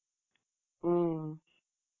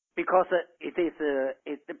 Because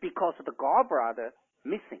because the gallbladder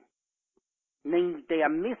missing. Then they are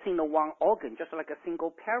missing the one organ, just like a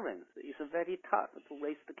single parent. It's very tough to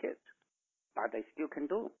raise the kids, but they still can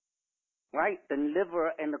do, right? The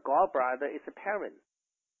liver and the gallbladder is a parent.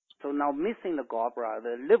 So now missing the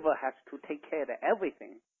gallbladder, liver has to take care of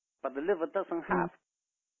everything, but the liver doesn't have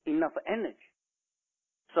enough energy.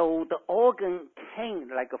 So the organ can,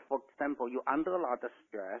 like for example, you under a lot of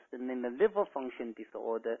stress, and then the liver function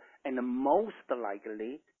disorder, and the most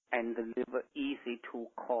likely, and the liver easy to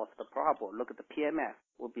cause the problem. Look at the PMS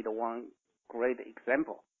would be the one great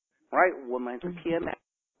example, right? Women's PMS.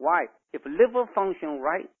 Why? If liver function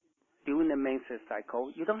right during the menstrual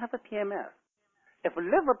cycle, you don't have a PMS. If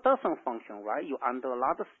liver doesn't function right, you're under a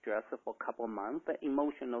lot of stress for a couple of months,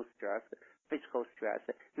 emotional stress, physical stress,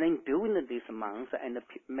 then during these months and the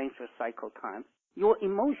menstrual cycle time, your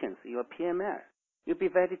emotions, your PMS, will be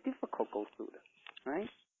very difficult to go through this, right?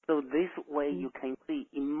 So this way you can see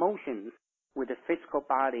emotions with the physical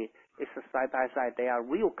body is side by side. They are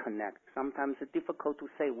real connect. Sometimes it's difficult to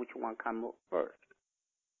say which one comes first.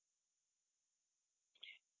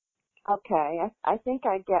 Okay, I think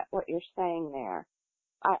I get what you're saying there.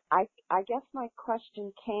 I guess my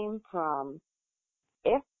question came from,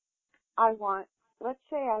 if let's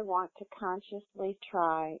say I want to consciously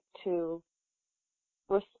try to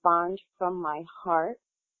respond from my heart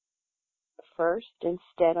first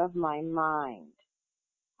instead of my mind,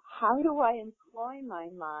 how do I employ my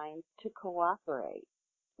mind to cooperate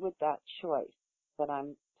with that choice that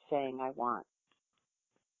I'm saying I want?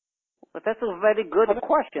 But that's a very good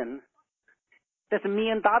question. That's $1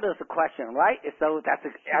 million question, right? So that's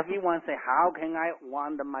everyone say, how can I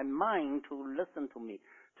want my mind to listen to me?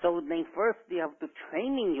 So then first you have to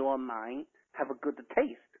training your mind have a good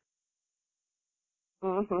taste.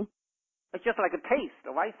 It's just like a taste,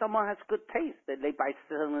 right? Someone has good taste. They buy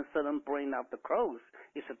certain brand of the clothes.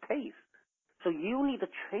 It's a taste. So you need to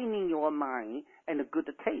training your mind and a good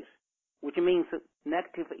taste, which means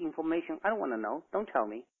negative information. I don't want to know. Don't tell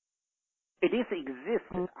me. It is exist.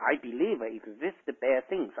 I believe it exists the bad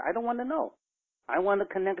things. I don't want to know. I want to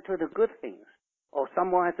connect to the good things. Or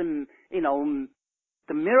someone has,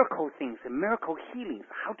 the miracle things, the miracle healings,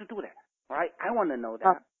 how to do that, right? I want to know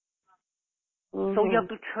that. So you have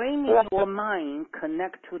to train your mind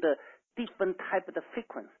connect to the different type of the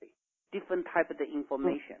frequency, different type of the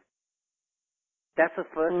information. That's the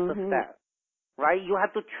first step, right? You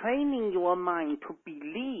have to training your mind to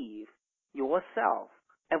believe yourself.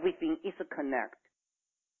 Everything is a connect.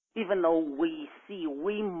 Even though we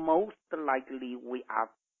most likely we are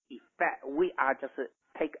just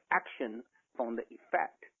take action from the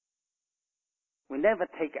effect. We never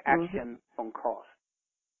take action from cause.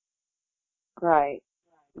 Right.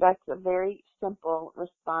 That's a very simple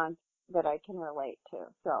response that I can relate to.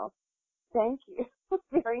 So thank you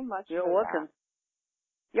very much. You're for welcome.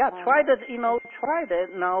 That. Yeah, try that, try that.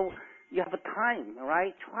 Now you have time,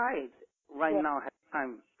 right? Try it right now, have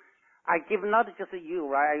time. I give not just you,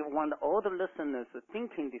 right? I want all the listeners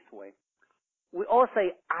thinking this way. We all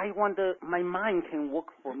say, I want my mind can work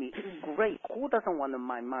for me. It's great. Who doesn't want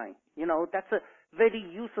my mind? That's a very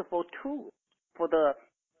useful tool for the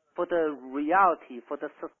reality, for the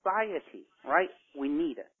society, right? We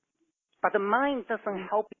need it. But the mind doesn't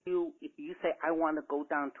help you if you say, I want to go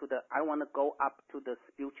up to the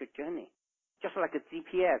spiritual journey. Just like a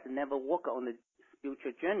GPS never work on the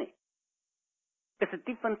spiritual journey. It's a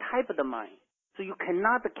different type of the mind. So you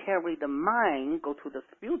cannot carry the mind go to the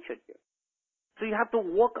spiritual journey. So you have to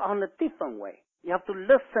work on a different way. You have to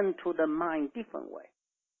listen to the mind different way.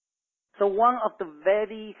 So one of the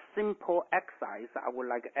very simple exercise I would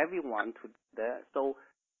like everyone to do. So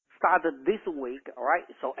started this week, all right?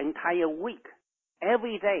 So entire week,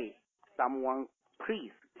 every day, someone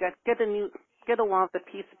please get one of the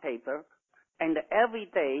piece of paper, and every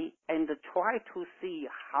day and try to see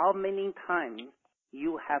how many times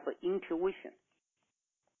you have intuition.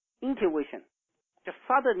 Intuition. Just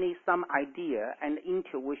suddenly some idea and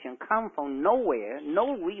intuition come from nowhere,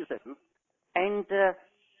 no reason, and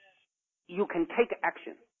you can take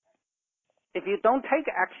action. If you don't take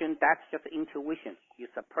action, that's just intuition. You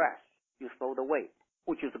suppress, you throw it away,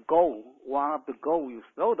 which is the goal, one of the goals you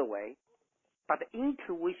throw it away. But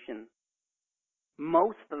intuition,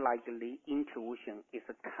 most likely intuition is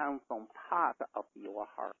a come from part of your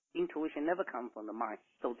heart. Intuition never comes from the mind.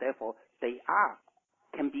 So therefore,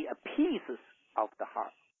 can be a pieces of the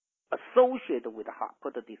heart, associated with the heart,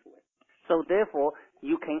 put it this way. So therefore,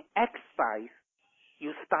 you can exercise,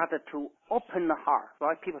 you started to open the heart,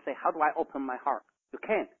 right? People say, how do I open my heart? You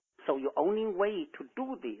can't. So your only way to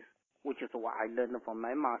do this, which is what I learned from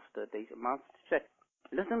my master, the master said,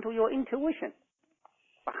 listen to your intuition.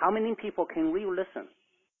 But how many people can really listen?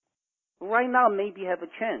 Right now, maybe have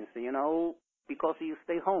a chance, because you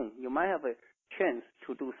stay home, you might have a chance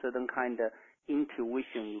to do certain kind of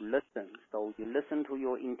intuition. You listen. So you listen to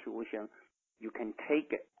your intuition. You can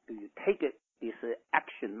take it. You take it, this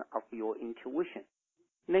action of your intuition.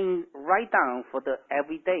 Then write down for the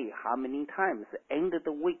every day how many times, end of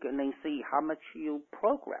the week, and then see how much you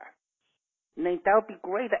progress. And then that would be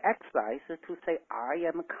great exercise to say, I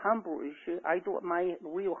am accomplished. I do my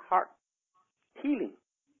real heart healing.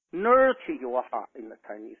 Nurture your heart in the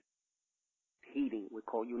Chinese healing. We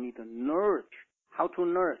call you need to nurture. How to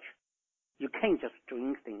nurture? You can't just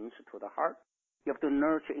drink things to the heart. You have to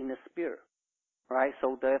nurture in the spirit, right?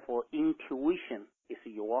 So therefore, intuition is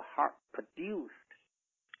your heart produced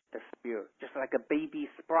the spirit, just like a baby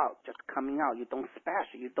sprout just coming out. You don't splash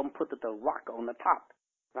it. You don't put the rock on the top,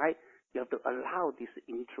 right? You have to allow this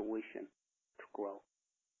intuition to grow.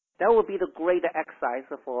 That will be the great exercise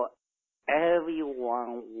for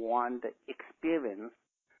everyone want to experience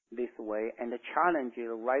this way, and the challenge is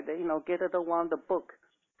right there, get the one, the book.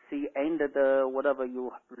 See, end of the, whatever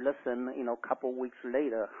you listen, couple weeks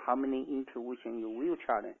later, how many intuition you will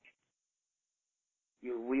challenge.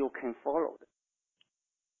 You will can follow it.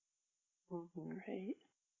 Great.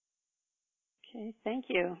 Okay, thank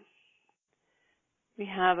you. We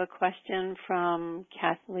have a question from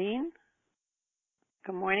Kathleen.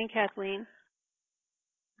 Good morning, Kathleen.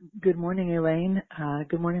 Good morning, Elaine.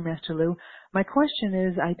 Good morning, Master Lu. My question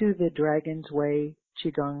is, I do the Dragon's Way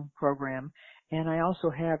Qigong program, and I also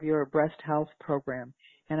have your breast health program.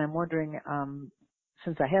 And I'm wondering,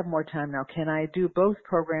 since I have more time now, can I do both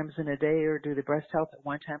programs in a day, or do the breast health at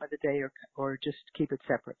one time of the day, or just keep it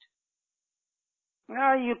separate?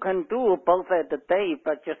 Now you can do both at the day,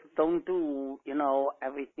 but just don't do,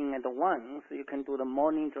 everything at once. You can do the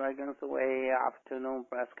morning Dragon's Way, afternoon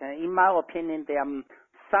breast cancer. In my opinion, they are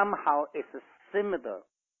somehow it's similar,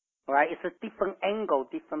 right? It's a different angle,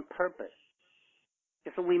 different purpose.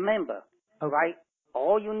 Just remember, right?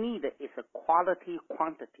 All you need is a quality,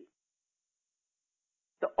 quantity.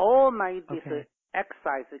 So all this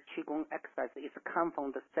exercise, Qigong exercise, is come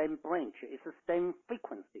from the same branch. It's the same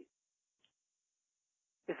frequency.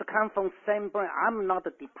 It's come from same brand. I'm not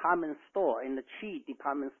a department store in the Qi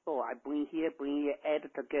department store. I bring here, add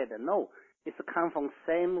together. No, it's come from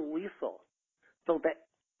same resource. So that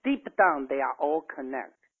deep down they are all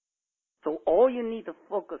connected. So all you need to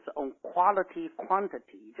focus on quality,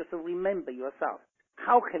 quantity. Just remember yourself.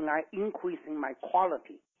 How can I increase in my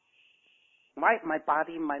quality? Right? My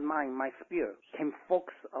body, my mind, my spirit can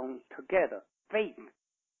focus on together. Faith,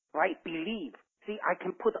 right? Believe. See, I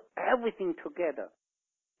can put everything together.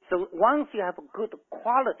 So once you have a good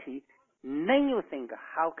quality, then you think,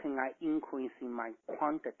 how can I increase in my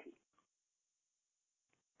quantity?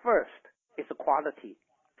 First is a quality.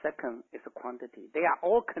 Second is a quantity. They are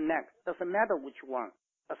all connected. Doesn't matter which one,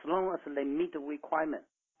 as long as they meet the requirement.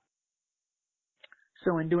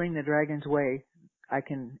 So in doing the Dragon's Way, I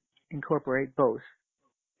can incorporate both?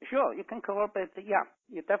 Sure, you can incorporate, yeah,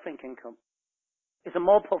 you definitely can. It's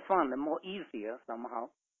more profound and more easier somehow.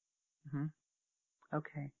 Mm-hmm.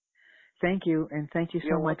 Okay. Thank you, and thank you so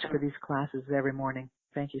You're much welcome. for these classes every morning.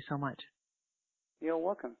 Thank you so much. You're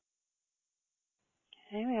welcome.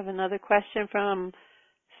 Okay, we have another question from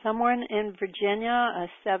someone in Virginia, a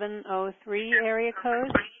 703 area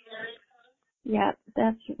code. Yeah,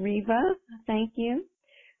 that's Reva. Thank you.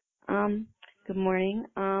 Good morning.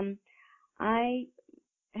 I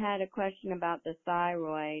had a question about the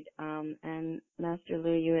thyroid, and Master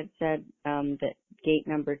Lu, you had said that gate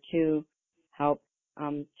number 2 helped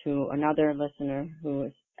to another listener who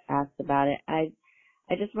was asked about it. I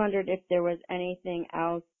just wondered if there was anything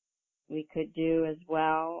else we could do as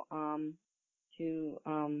well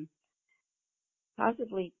to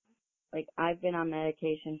possibly, like, I've been on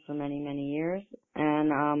medication for many, many years,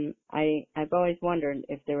 and I've always wondered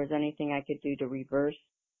if there was anything I could do to reverse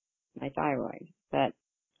my thyroid. but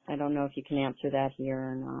I don't know if you can answer that here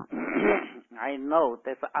or not. I know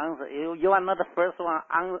that's the answer. You are not the first one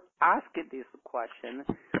asking this question.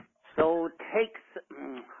 So takes,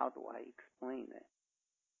 how do I explain it?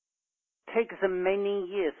 Takes many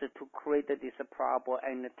years to create this problem,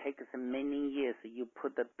 and it takes many years you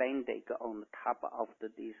put the band-aid on the top of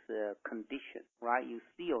this condition, right? You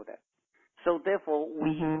seal that. So therefore,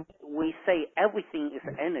 we say everything is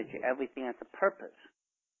energy, everything has a purpose.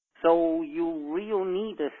 So you really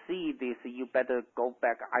need to see this. You better go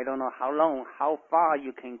back. I don't know how long, how far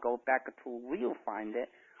you can go back to real find it.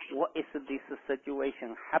 What is this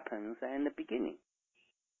situation happens in the beginning,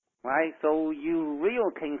 right? So you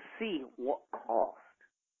really can see what caused.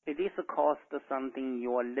 It is caused something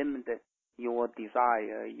your limited, your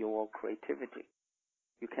desire, your creativity.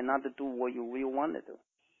 You cannot do what you really want to do.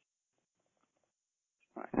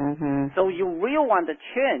 Right. So you really want to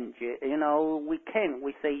change, we can.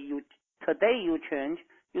 We say today you change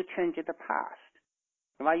the past.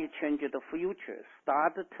 Right? You change the future.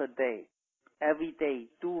 Start today. Every day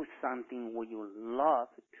do something what you love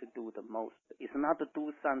to do the most. It's not to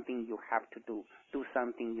do something you have to do. Do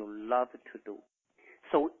something you love to do.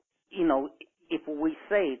 So, if we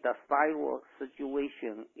say the thyroid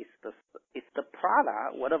situation is the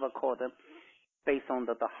product, whatever called it, based on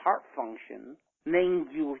the heart function, then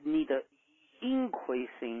you need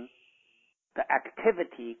increasing the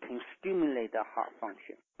activity can stimulate the heart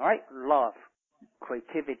function. All right? Love,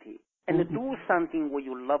 creativity, and do something what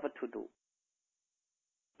you love to do.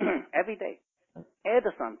 Every day. Add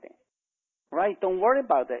something. Right? Don't worry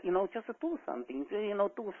about that. Just do something.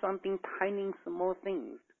 Do something tiny, small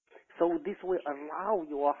things. So this will allow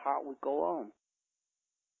your heart will go on.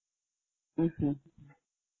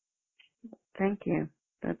 Thank you.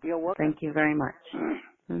 You're welcome. Thank you very much.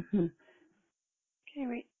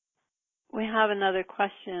 Okay, we have another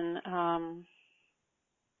question.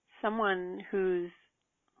 Someone who's,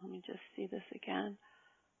 let me just see this again.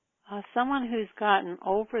 Someone who's gotten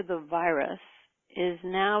over the virus is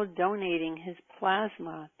now donating his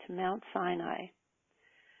plasma to Mount Sinai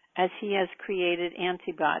as he has created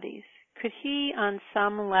antibodies. Could he, on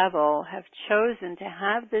some level, have chosen to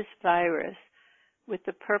have this virus with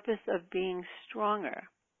the purpose of being stronger?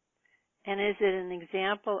 And is it an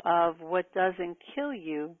example of what doesn't kill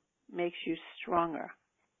you makes you stronger?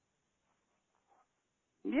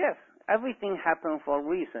 Yes, everything happens for a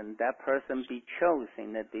reason. That person be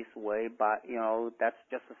chosen this way, but that's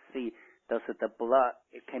just to see does the blood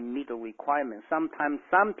it can meet the requirement. Sometimes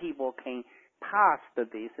some people can pass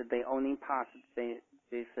this. They only pass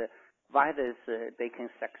this virus. They can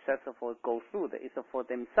successfully go through it. It's for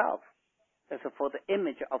themselves. It's for the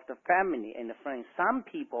image of the family and the friends. Some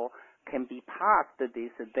people can be past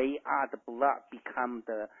this. They are the blood become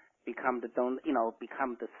the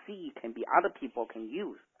seed can be other people can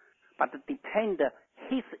use. But it depends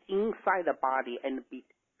his inside the body and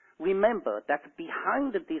remember that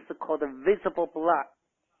behind this called visible blood,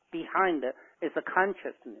 behind it is a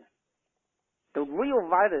consciousness. The real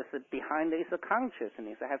virus behind it is a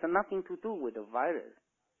consciousness. It has nothing to do with the virus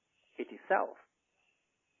itself.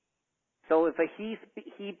 So if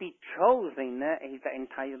he be chosen, his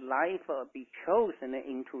entire life be chosen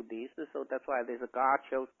into this, so that's why there's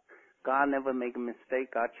God never make a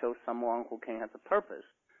mistake. God chose someone who can have a purpose.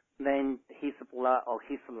 Then his blood or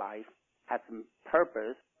his life has a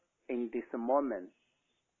purpose in this moment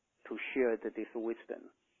to share this wisdom.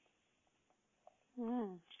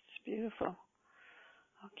 It's beautiful.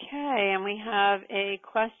 Okay, and we have a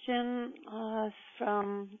question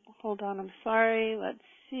from, hold on, I'm sorry, let's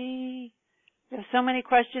see. There's so many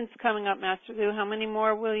questions coming up, Master Lu. How many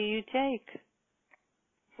more will you take?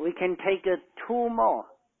 We can take 2 more,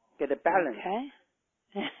 get a balance. Okay.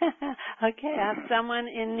 Okay, I have someone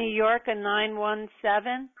in New York, a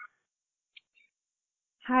 917.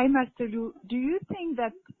 Hi, Master Lu. Do you think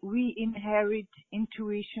that we inherit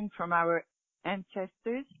intuition from our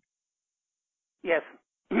ancestors? Yes.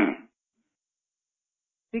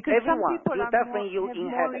 Because everyone, some people you are definitely more, you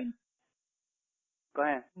inherit. Go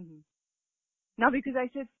ahead. No, because I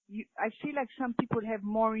said I feel like some people have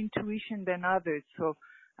more intuition than others. So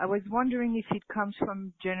I was wondering if it comes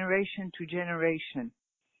from generation to generation.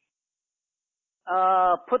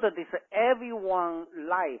 Put it this way, everyone's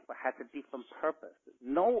life has a different purpose.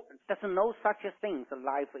 There's no such a thing. So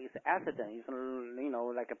life is accident. It's,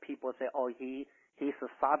 like people say, oh, he's a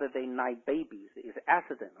Saturday night baby. It's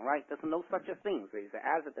accident, right? There's no such a thing. It's an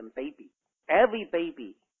accident baby. Every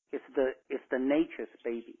baby is the nature's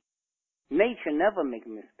baby. Nature never makes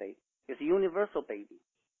mistake. It's a universal baby,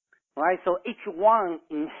 right? So each one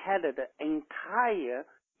inherited the entire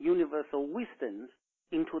universal wisdom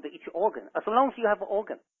into each organ. As long as you have an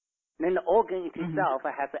organ, then the organ itself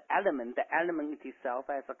has an element. The element itself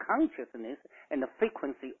has a consciousness and the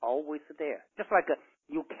frequency always there. Just like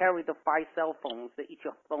you carry the 5 cell phones, each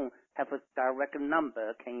phone have a direct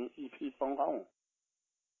number, can ET phone home.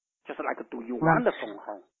 Just like, do you want the phone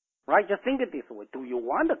home? Right? Just think it this way. Do you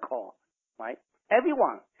want the call? Right?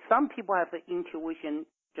 Everyone. Some people have the intuition,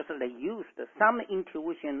 just like they use some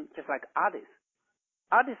intuition, just like artists.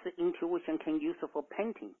 Artists' intuition can use it for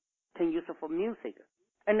painting, can use it for music.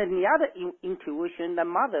 And then the other intuition, the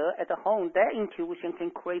mother at the home, their intuition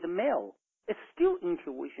can create a meal. It's still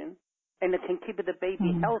intuition, and it can keep the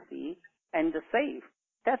baby healthy and safe.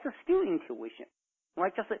 That's still intuition.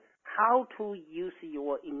 Right? Just how to use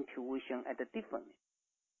your intuition at the different.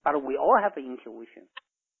 But we all have intuition.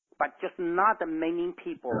 But just not many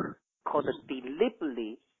people called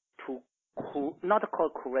deliberately to, not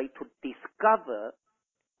called create, to discover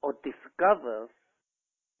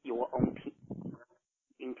your own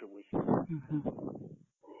intuition.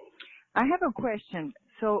 I have a question.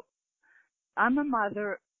 So I'm a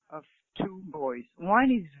mother of 2 boys.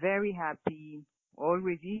 One is very happy,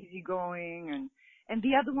 always easygoing, and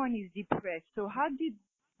the other one is depressed. So how did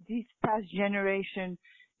this past generation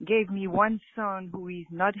gave me one son who is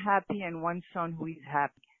not happy and one son who is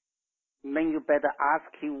happy? Then you better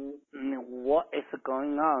ask him what is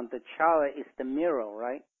going on. The child is the mirror,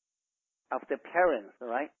 right, of the parents,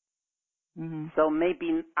 right? Mm-hmm. So maybe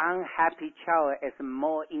an unhappy child has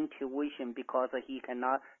more intuition because he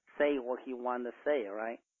cannot say what he wants to say,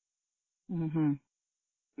 right? Mm-hmm.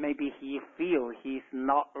 Maybe he feels he's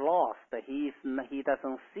not lost. He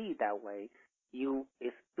doesn't see that way.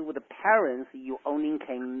 It's through the parents, you only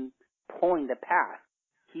can point the path.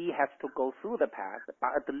 He has to go through the path,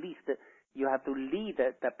 but at least you have to lead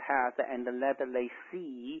the path and let them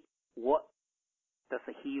see what does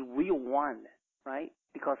he really want, right?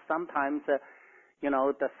 Because sometimes, the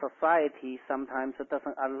society sometimes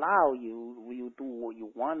doesn't allow you do what you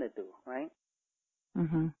want to do, right?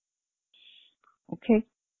 Mm-hmm. Okay.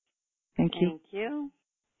 Thank you. Thank you.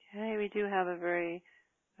 Okay, we do have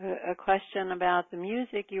a question about the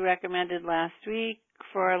music you recommended last week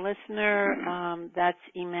for our listener. That's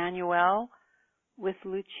Emmanuel with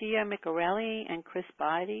Lucia Micarelli and Chris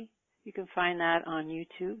Bidey. You can find that on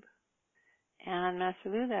YouTube. And Master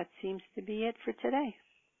Lou, that seems to be it for today.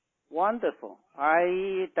 Wonderful.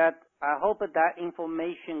 I hope that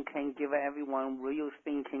information can give everyone real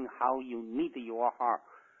thinking how you need your heart,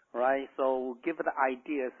 right? So give the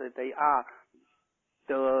ideas that they are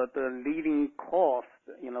the leading cause,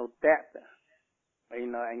 death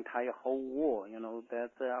in the entire whole world.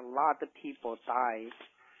 That a lot of people die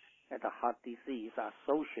at the heart disease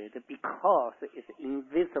associated because it's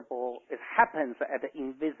invisible. It happens at the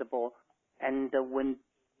invisible, and when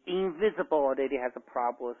invisible already has a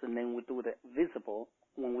problem, and then we do the visible.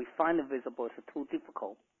 When we find the visible, it's too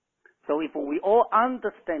difficult. So if we all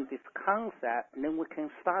understand this concept, then we can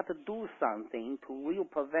start to do something to really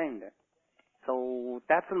prevent it. So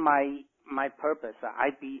that's my purpose.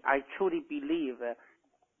 I truly believe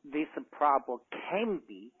this problem can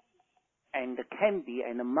be and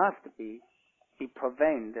must be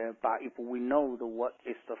prevented, but if we know what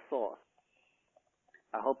is the source.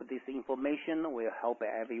 I hope this information will help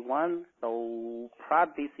everyone. So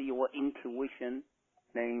practice your intuition.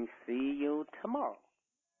 Then see you